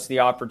give us the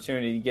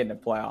opportunity to get in the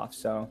playoffs.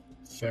 So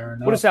fair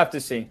enough. We'll just have to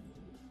see.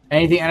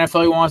 Anything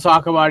NFL you want to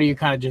talk about, or are you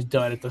kind of just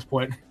done at this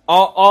point?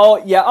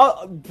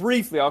 I'll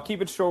briefly, I'll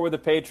keep it short with the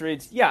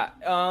Patriots. Yeah.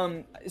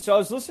 So I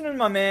was listening to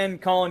my man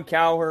Colin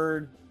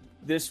Cowherd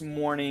this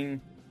morning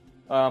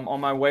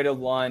on my way to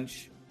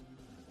lunch,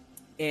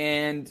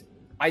 and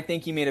I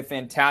think he made a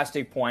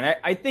fantastic point.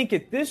 I think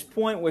at this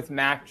point with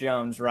Mac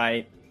Jones,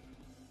 right,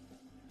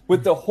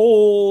 with the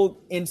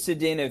whole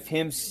incident of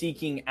him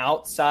seeking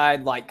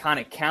outside, kind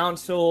of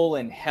counsel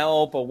and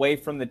help away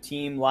from the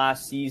team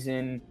last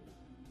season,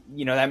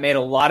 that made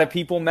a lot of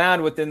people mad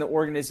within the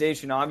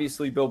organization.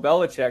 Obviously, Bill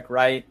Belichick,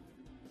 right?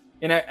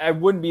 And I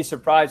wouldn't be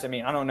surprised. I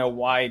mean, I don't know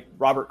why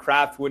Robert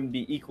Kraft wouldn't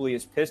be equally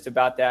as pissed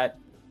about that.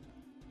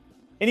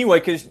 Anyway,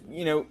 because,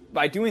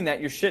 by doing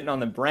that, you're shitting on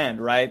the brand,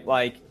 right?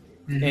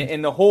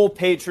 And the whole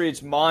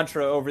Patriots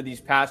mantra over these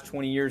past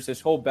 20 years,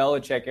 this whole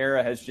Belichick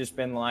era has just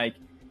been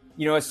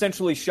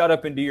essentially shut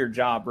up and do your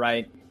job,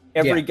 right?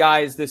 Every guy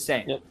is the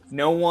same. Yep.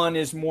 No one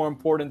is more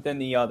important than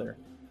the other.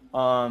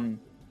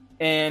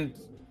 And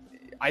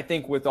I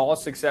think with all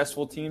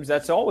successful teams,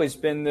 that's always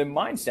been the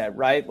mindset,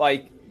 right?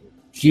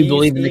 You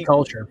believe in the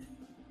culture.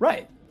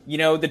 Right.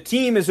 The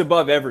team is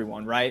above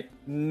everyone, right?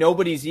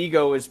 Nobody's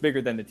ego is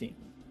bigger than the team.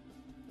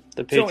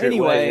 The Patriot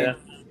way, yeah.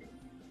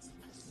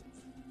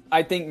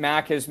 I think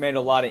Mac has made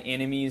a lot of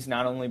enemies,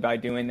 not only by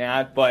doing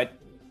that, but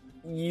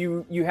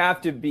you have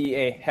to be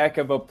a heck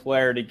of a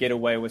player to get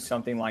away with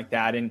something like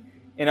that. And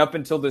up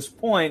until this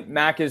point,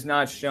 Mac has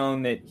not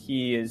shown that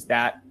he is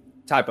that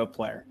type of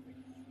player.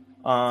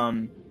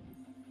 And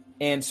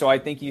so I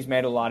think he's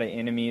made a lot of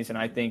enemies, and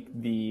I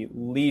think the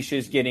leash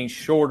is getting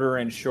shorter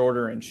and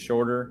shorter and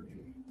shorter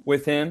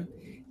with him.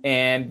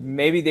 And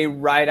maybe they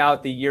ride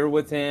out the year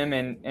with him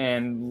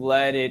and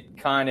let it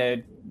kind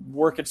of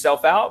work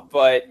itself out.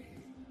 But,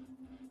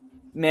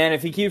 man,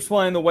 if he keeps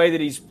playing the way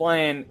that he's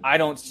playing, I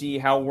don't see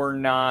how we're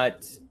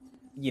not,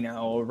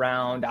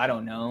 around, I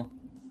don't know,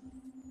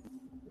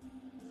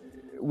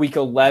 week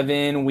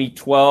 11, week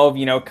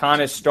 12,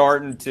 kind of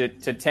starting to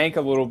tank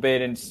a little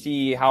bit and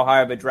see how high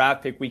of a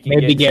draft pick we can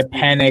maybe get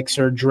Penix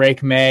or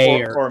Drake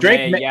May or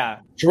Drake May, yeah.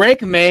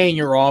 Drake May in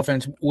your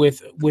offense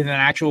with an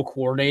actual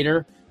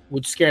coordinator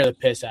would scare the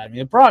piss out of me.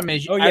 The problem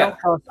is I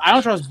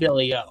don't trust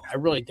Billy O. I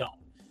really don't.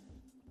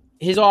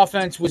 His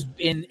offense was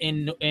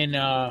in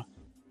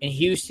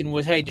Houston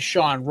was, hey,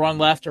 Deshaun, run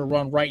left or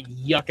run right,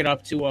 yuck it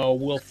up to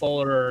Will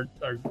Fuller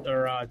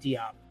or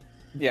D-Hop.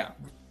 Yeah.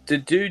 The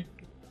dude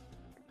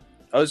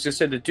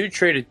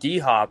traded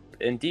D-Hop,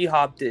 and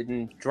D-Hop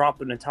didn't drop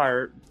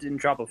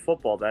a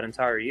football that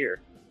entire year.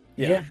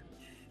 Yeah.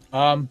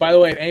 By the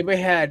way, if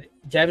anybody had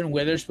Devin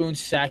Witherspoon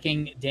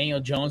sacking Daniel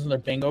Jones on their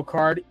bingo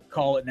card,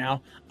 call it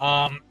now.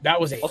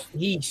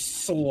 He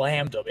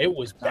slammed him. It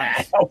was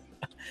bad.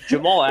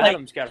 Jamal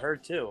Adams got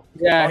hurt too.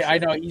 Yeah, I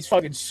know. He's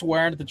fucking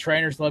swearing at the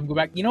trainers to let him go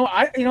back.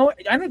 I know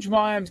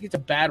Jamal Adams gets a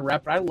bad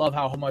rep, but I love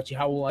how much he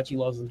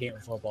loves the game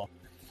of football.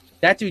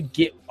 That dude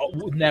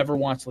never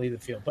wants to leave the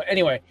field. But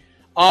anyway,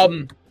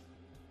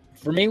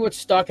 for me, what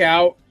stuck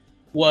out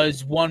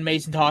was one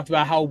Mason talked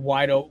about how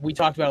we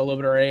talked about it a little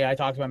bit already. I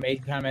talked about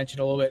Mason, kind of mentioned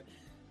a little bit.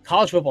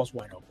 College football is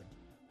wide open.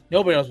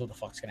 Nobody knows what the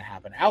fuck's going to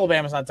happen.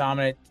 Alabama's not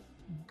dominant.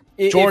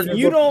 If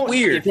you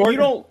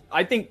don't,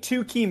 I think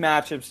two key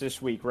matchups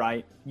this week,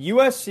 right?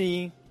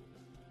 USC,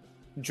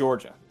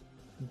 Georgia,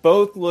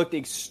 both looked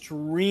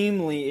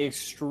extremely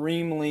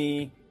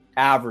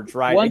average,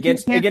 right?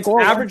 Against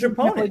average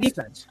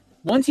opponents.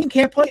 One team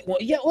can't play. Well,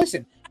 yeah,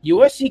 listen,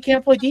 USC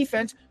can't play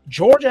defense.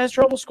 Georgia has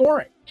trouble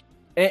scoring.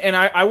 And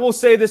I will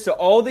say this to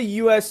all the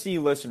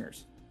USC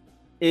listeners.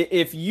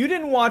 If you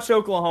didn't watch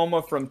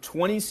Oklahoma from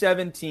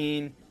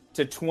 2017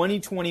 to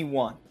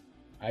 2021.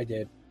 I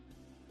did.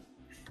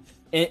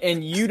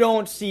 And you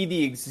don't see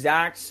the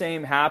exact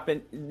same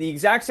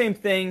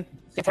thing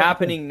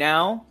happening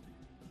now.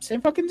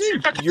 Same fucking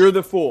thing. You're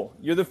the fool.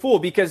 You're the fool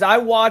because I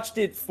watched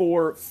it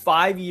for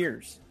 5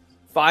 years.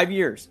 5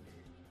 years.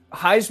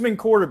 Heisman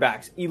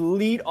quarterbacks,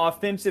 elite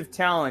offensive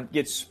talent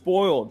gets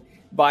spoiled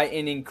by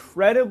an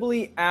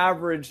incredibly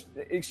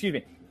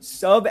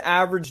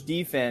sub-average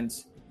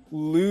defense,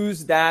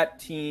 lose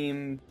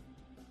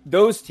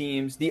those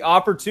teams the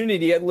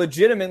opportunity at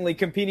legitimately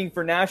competing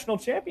for national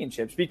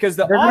championships because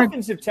the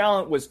offensive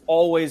talent was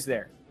always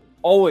there,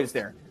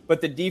 but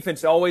the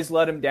defense always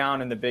let them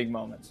down in the big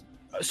moments.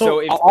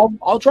 So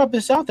I'll drop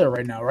this out there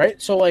right now,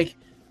 right? So like,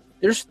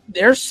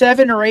 there's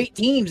 7 or 8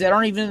 teams that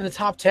aren't even in the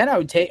top 10. I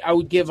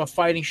would give a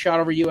fighting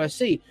shot over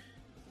USC.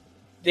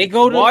 They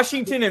go to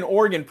Washington and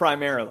Oregon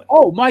primarily.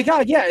 Oh my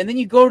God, yeah, and then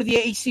you go to the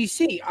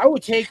ACC. I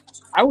would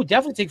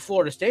definitely take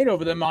Florida State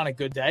over them on a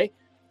good day.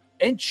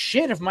 And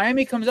shit, if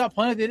Miami comes out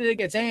playing like they did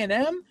against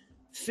A&M,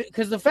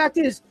 because the fact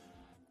is,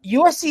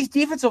 USC's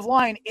defensive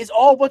line is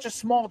all a bunch of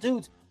small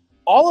dudes.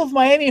 All of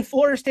Miami and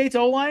Florida State's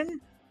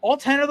O-line, all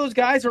 10 of those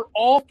guys are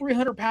all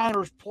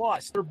 300-pounders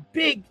plus. They're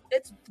big.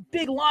 It's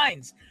big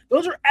lines.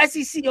 Those are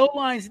SEC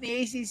O-lines in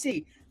the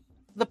ACC.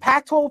 The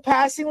Pac-12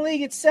 passing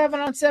league, it's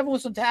 7-on-7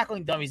 with some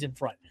tackling dummies in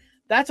front.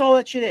 That's all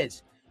that shit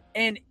is.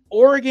 And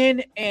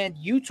Oregon and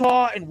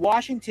Utah and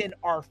Washington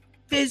are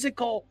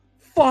physical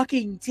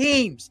fucking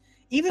teams.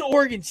 Even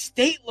Oregon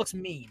State looks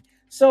mean.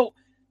 So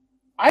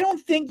I don't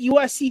think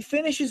USC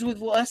finishes with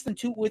less than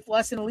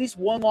at least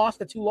 1 loss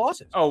to 2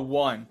 losses. Oh,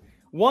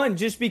 one,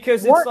 just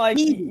because it's like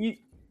easy.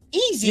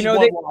 You know,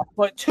 loss,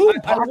 but 2.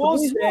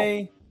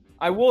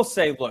 I will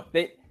say, look,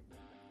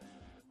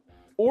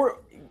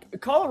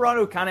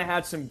 Colorado kind of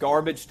had some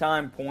garbage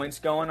time points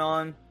going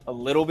on a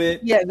little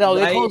bit. Yeah, no,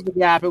 they closed the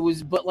gap. It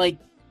was, but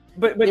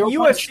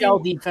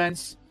USC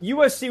defense.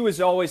 USC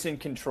was always in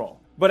control.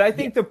 But I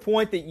think the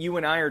point that you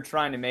and I are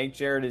trying to make,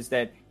 Jared, is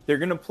that they're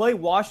going to play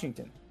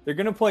Washington. They're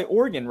going to play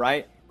Oregon,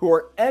 right? Who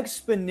are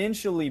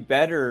exponentially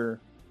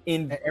better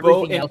in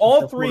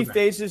all 3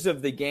 phases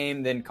of the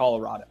game than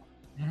Colorado.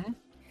 Mm-hmm.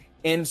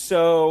 And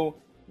so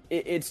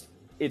it's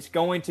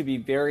going to be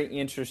very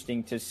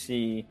interesting to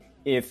see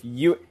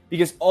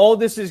because all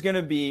this is going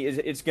to be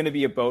it's going to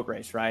be a boat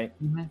race, right?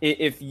 Mm-hmm.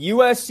 If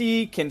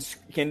USC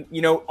can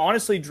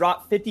honestly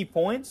drop 50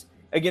 points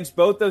against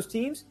both those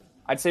teams,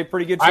 I'd say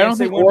pretty good chance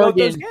they win both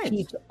those games.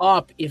 Keeps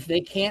up. If they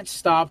can't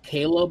stop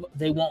Caleb,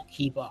 they won't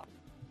keep up.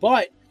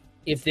 But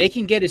if they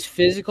can get as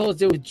physical as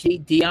they did with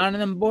Deion and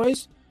them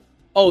boys,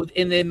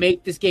 and they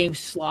make this game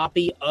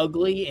sloppy,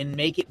 ugly, and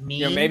make it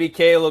mean. Maybe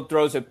Caleb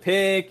throws a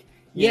pick.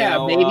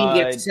 Maybe he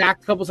gets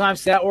sacked a couple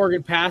times. That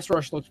Oregon pass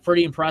rush looks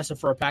pretty impressive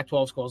for a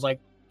Pac-12 school. I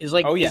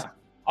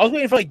was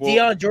waiting for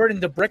Deion Jordan,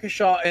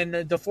 DeBrickashaw, and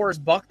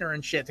DeForest Buckner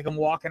and shit to come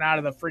walking out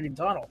of the freaking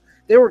tunnel.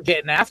 They were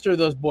getting after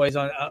those boys.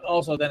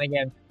 Also, then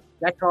again,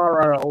 that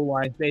Colorado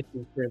O-line is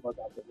basically 3 of us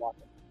out there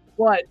walking.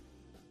 But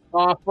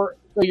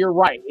so you're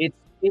right.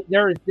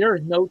 There is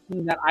no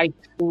team that I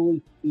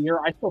truly fear.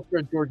 I still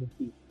fear Georgia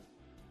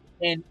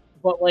State.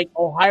 But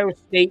Ohio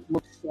State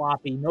looks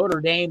sloppy.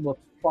 Notre Dame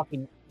looks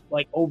fucking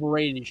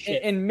overrated as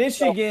shit. And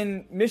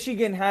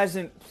Michigan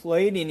hasn't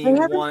played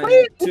anyone.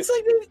 It's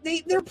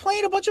like they're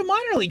playing a bunch of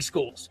minor league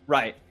schools.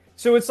 Right.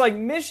 So it's like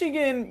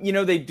Michigan,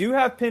 they do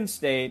have Penn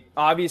State.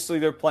 Obviously,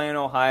 they're playing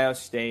Ohio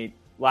State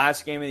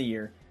last game of the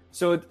year.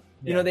 So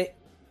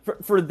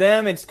for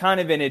them, it's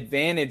kind of an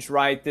advantage,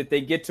 right? That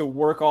they get to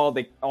work all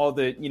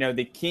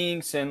the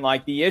kinks and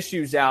the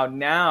issues out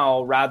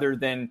now rather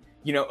than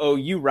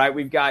OU, right?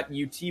 We've got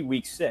UT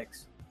week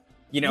 6.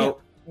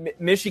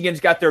 Michigan's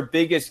got their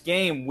biggest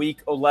game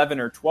week 11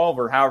 or 12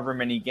 or however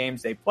many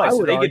games they play.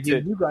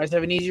 You guys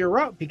have an easier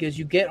route because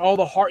you get all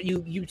the heart.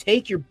 You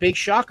take your big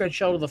shotgun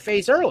shell to the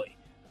face early.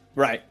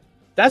 Right.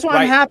 That's why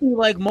I'm happy.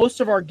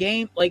 Most of our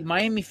game,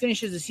 Miami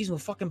finishes the season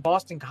with fucking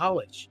Boston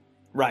College.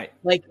 Right.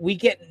 We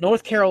get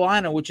North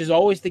Carolina, which is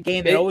always the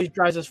game that always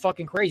drives us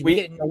fucking crazy. We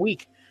get it in a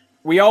week.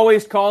 We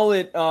always call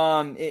it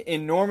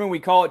in Norman. We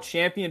call it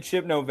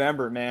Championship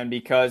November, man,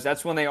 because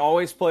that's when they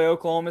always play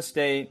Oklahoma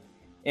State,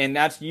 and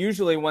that's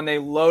usually when they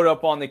load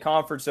up on the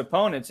conference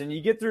opponents. And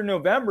you get through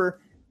November,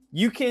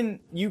 you can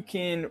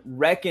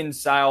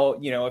reconcile.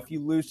 If you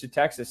lose to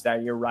Texas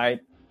that year, right,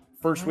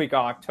 first week of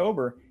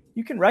October,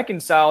 you can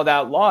reconcile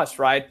that loss,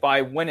 right,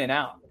 by winning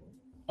out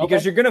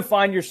because you're going to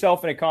find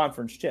yourself in a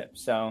conference chip.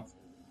 So.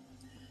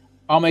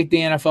 I'll make the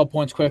NFL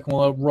points quick and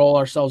we'll roll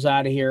ourselves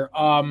out of here.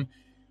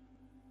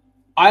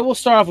 I will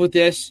start off with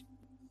this.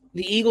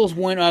 The Eagles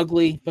win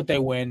ugly, but they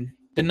win.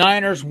 The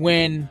Niners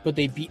win, but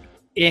they beat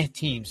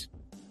teams.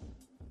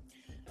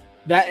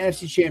 That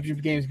NFC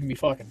Championship game is going to be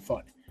fucking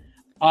fun.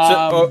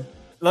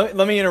 Let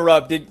me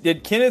interrupt.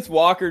 Did Kenneth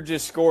Walker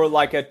just score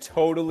like a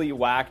totally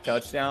whack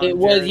touchdown? It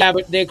was, yeah,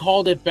 but they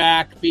called it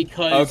back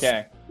because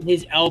okay.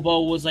 His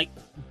elbow was like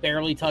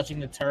barely touching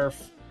the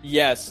turf.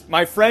 Yes.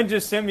 My friend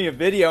just sent me a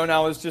video, and I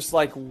was just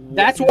like,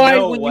 that's why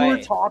no when way. you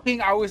were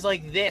talking, I was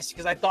like this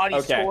because I thought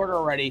he scored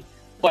already.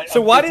 But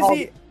so why does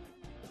he?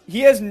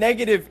 He has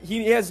negative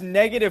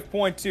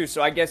 0.2,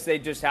 so I guess they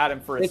just had him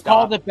for a They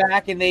stop. called it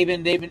back, and they've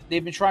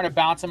been trying to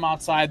bounce him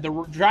outside.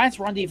 The Giants'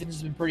 run defense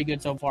has been pretty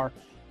good so far.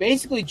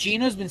 Basically,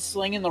 Geno's been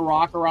slinging the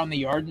rock around the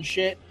yard and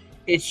shit.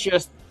 It's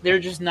just they're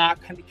just not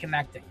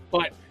connecting.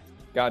 But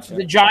gotcha.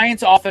 The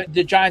Giants' offense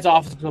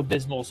is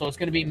abysmal, so it's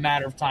going to be a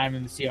matter of time,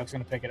 and the Seahawks are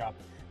going to pick it up.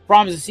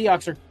 Problem is the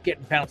Seahawks are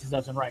getting penalties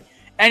left and right.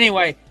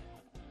 Anyway,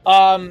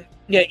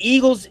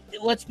 Eagles.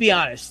 Let's be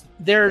honest.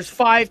 There's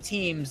 5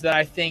 teams that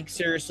I think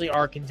seriously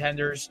are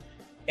contenders,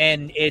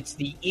 and it's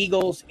the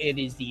Eagles. It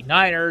is the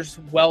Niners,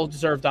 well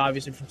deserved,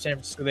 obviously from San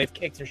Francisco. They've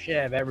kicked their shit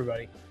out of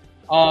everybody.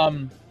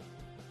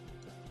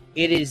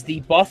 It is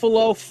the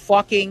Buffalo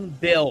fucking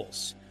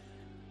Bills.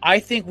 I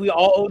think we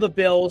all owe the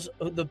Bills,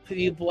 the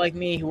people like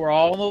me who are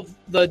all on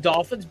the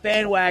Dolphins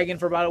bandwagon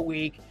for about a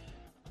week.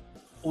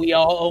 We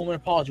all owe an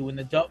apology. When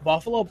the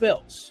Buffalo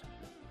Bills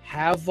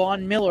have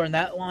Von Miller in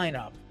that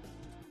lineup,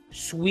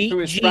 sweet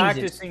who is Jesus.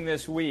 Practicing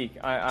this week,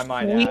 I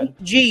might Sweet add.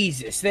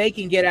 Jesus, they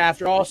can get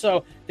after.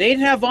 Also, they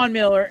didn't have Von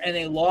Miller, and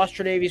they lost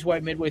Tre'Davious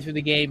White midway through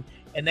the game,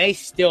 and they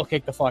still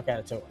kicked the fuck out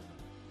of Tua.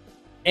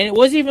 And it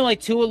wasn't even like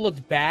Tua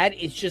looked bad.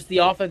 It's just the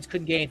offense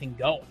couldn't get anything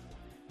going.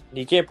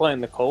 You can't play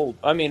in the cold.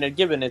 I mean,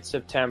 given it's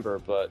September,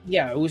 but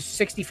Yeah, it was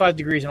 65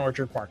 degrees in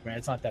Orchard Park, man.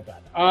 It's not that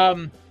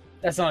bad.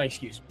 That's not an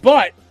excuse.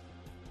 But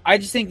I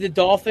just think the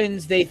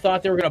Dolphins, they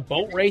thought they were going to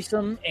boat race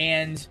them,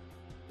 and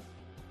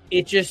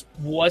it just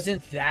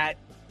wasn't that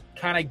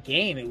kind of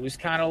game. It was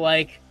kind of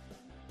like,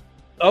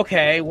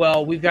 okay,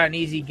 well, we've got an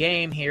easy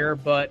game here,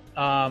 but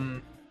I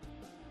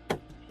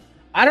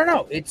don't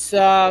know. It's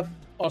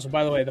also,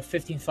 by the way, the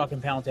 15th fucking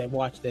penalty I've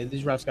watched today.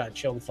 These refs got to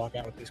chill the fuck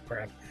out with this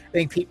crap. I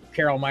think Pete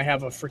Carroll might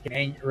have a freaking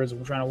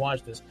aneurysm trying to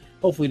watch this.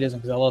 Hopefully he doesn't,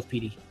 because I love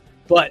Petey.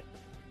 But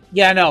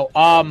yeah, no.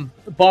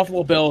 The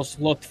Buffalo Bills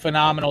looked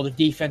phenomenal. The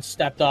defense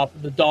stepped up.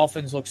 The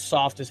Dolphins looked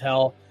soft as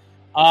hell.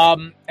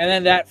 And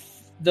then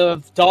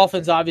the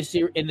Dolphins,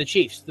 obviously, and the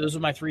Chiefs. Those are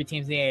my 3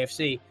 teams in the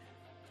AFC.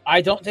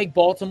 I don't take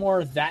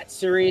Baltimore that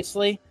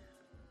seriously.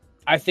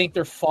 I think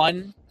they're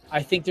fun.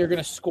 I think they're going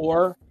to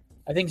score.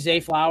 I think Zay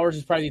Flowers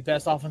is probably the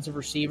best offensive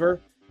receiver,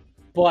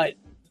 but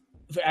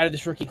out of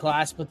this rookie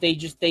class. But they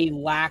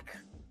lack.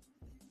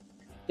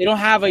 They don't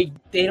have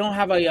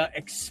a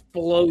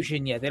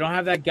explosion yet. They don't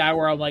have that guy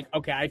where I'm like,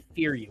 okay, I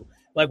fear you.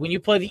 Like when you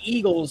play the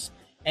Eagles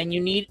and you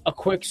need a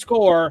quick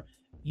score,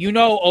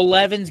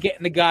 11's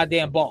getting the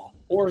goddamn ball,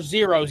 or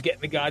 0's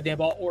getting the goddamn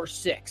ball, or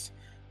 6.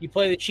 You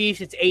play the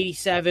Chiefs, it's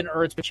 87,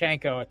 or it's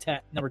Pachenko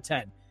at number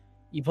 10.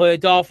 You play the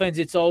Dolphins,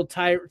 it's old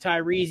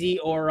Tyrese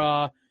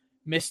or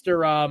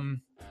Mr.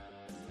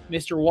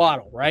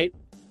 Waddle, right?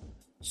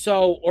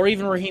 So, or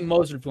even Raheem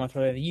Mostert if you want to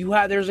throw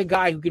that. There's a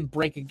guy who can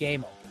break a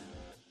game open.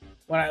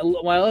 When I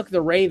look at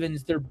the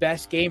Ravens, their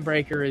best game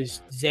breaker is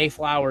Zay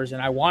Flowers,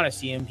 and I want to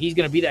see him. He's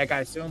going to be that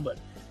guy soon,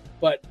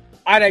 but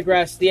I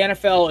digress. The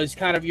NFL is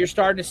you're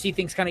starting to see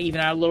things kind of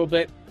even out a little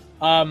bit.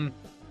 On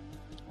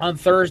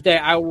Thursday,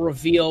 I will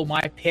reveal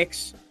my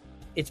picks.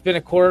 It's been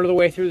a quarter of the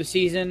way through the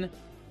season.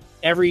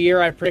 Every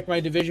year, I predict my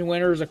division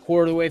winners a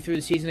quarter of the way through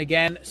the season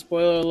again.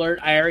 Spoiler alert,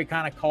 I already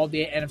kind of called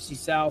the NFC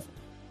South.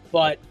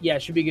 But, yeah,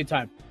 it should be a good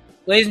time.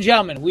 Ladies and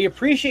gentlemen, we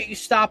appreciate you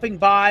stopping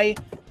by.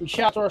 We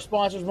shout out to our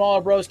sponsors,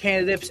 Mauler Bros,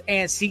 Candidates,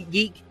 and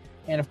SeatGeek,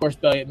 and, of course,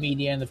 Belly Up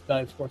Media and the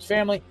Belly Up Sports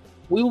family.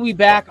 We will be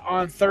back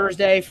on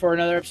Thursday for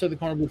another episode of the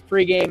Corner Booth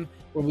pregame,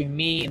 where we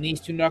me and these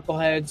 2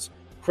 knuckleheads.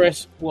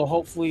 Chris will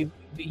hopefully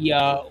be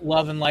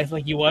loving life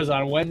like he was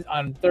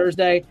on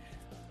Thursday.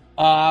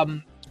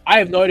 I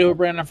have no idea who we're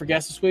bringing on for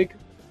guests this week.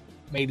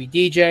 Maybe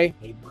DJ,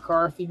 maybe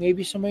McCarthy,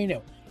 maybe somebody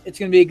new. It's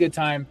going to be a good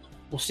time.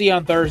 We'll see you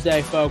on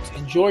Thursday, folks.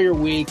 Enjoy your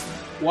week.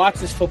 Watch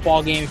this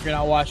football game if you're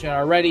not watching it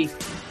already.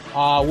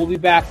 We'll be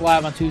back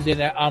live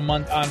on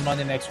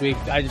Monday next week.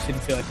 I just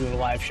didn't feel like doing a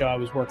live show. I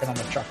was working on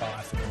my truck all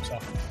afternoon. So,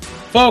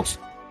 folks,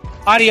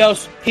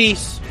 adios.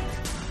 Peace.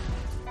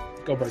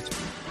 Go Birds.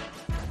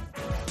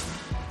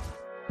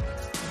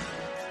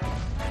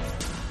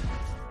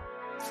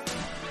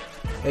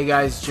 Hey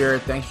guys,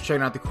 Jared. Thanks for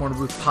checking out the Corner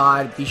Booth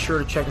Pod. Be sure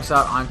to check us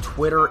out on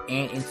Twitter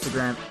and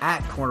Instagram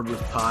at Corner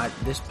Booth Pod.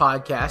 This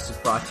podcast is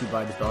brought to you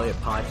by the Belly Up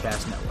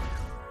Podcast Network.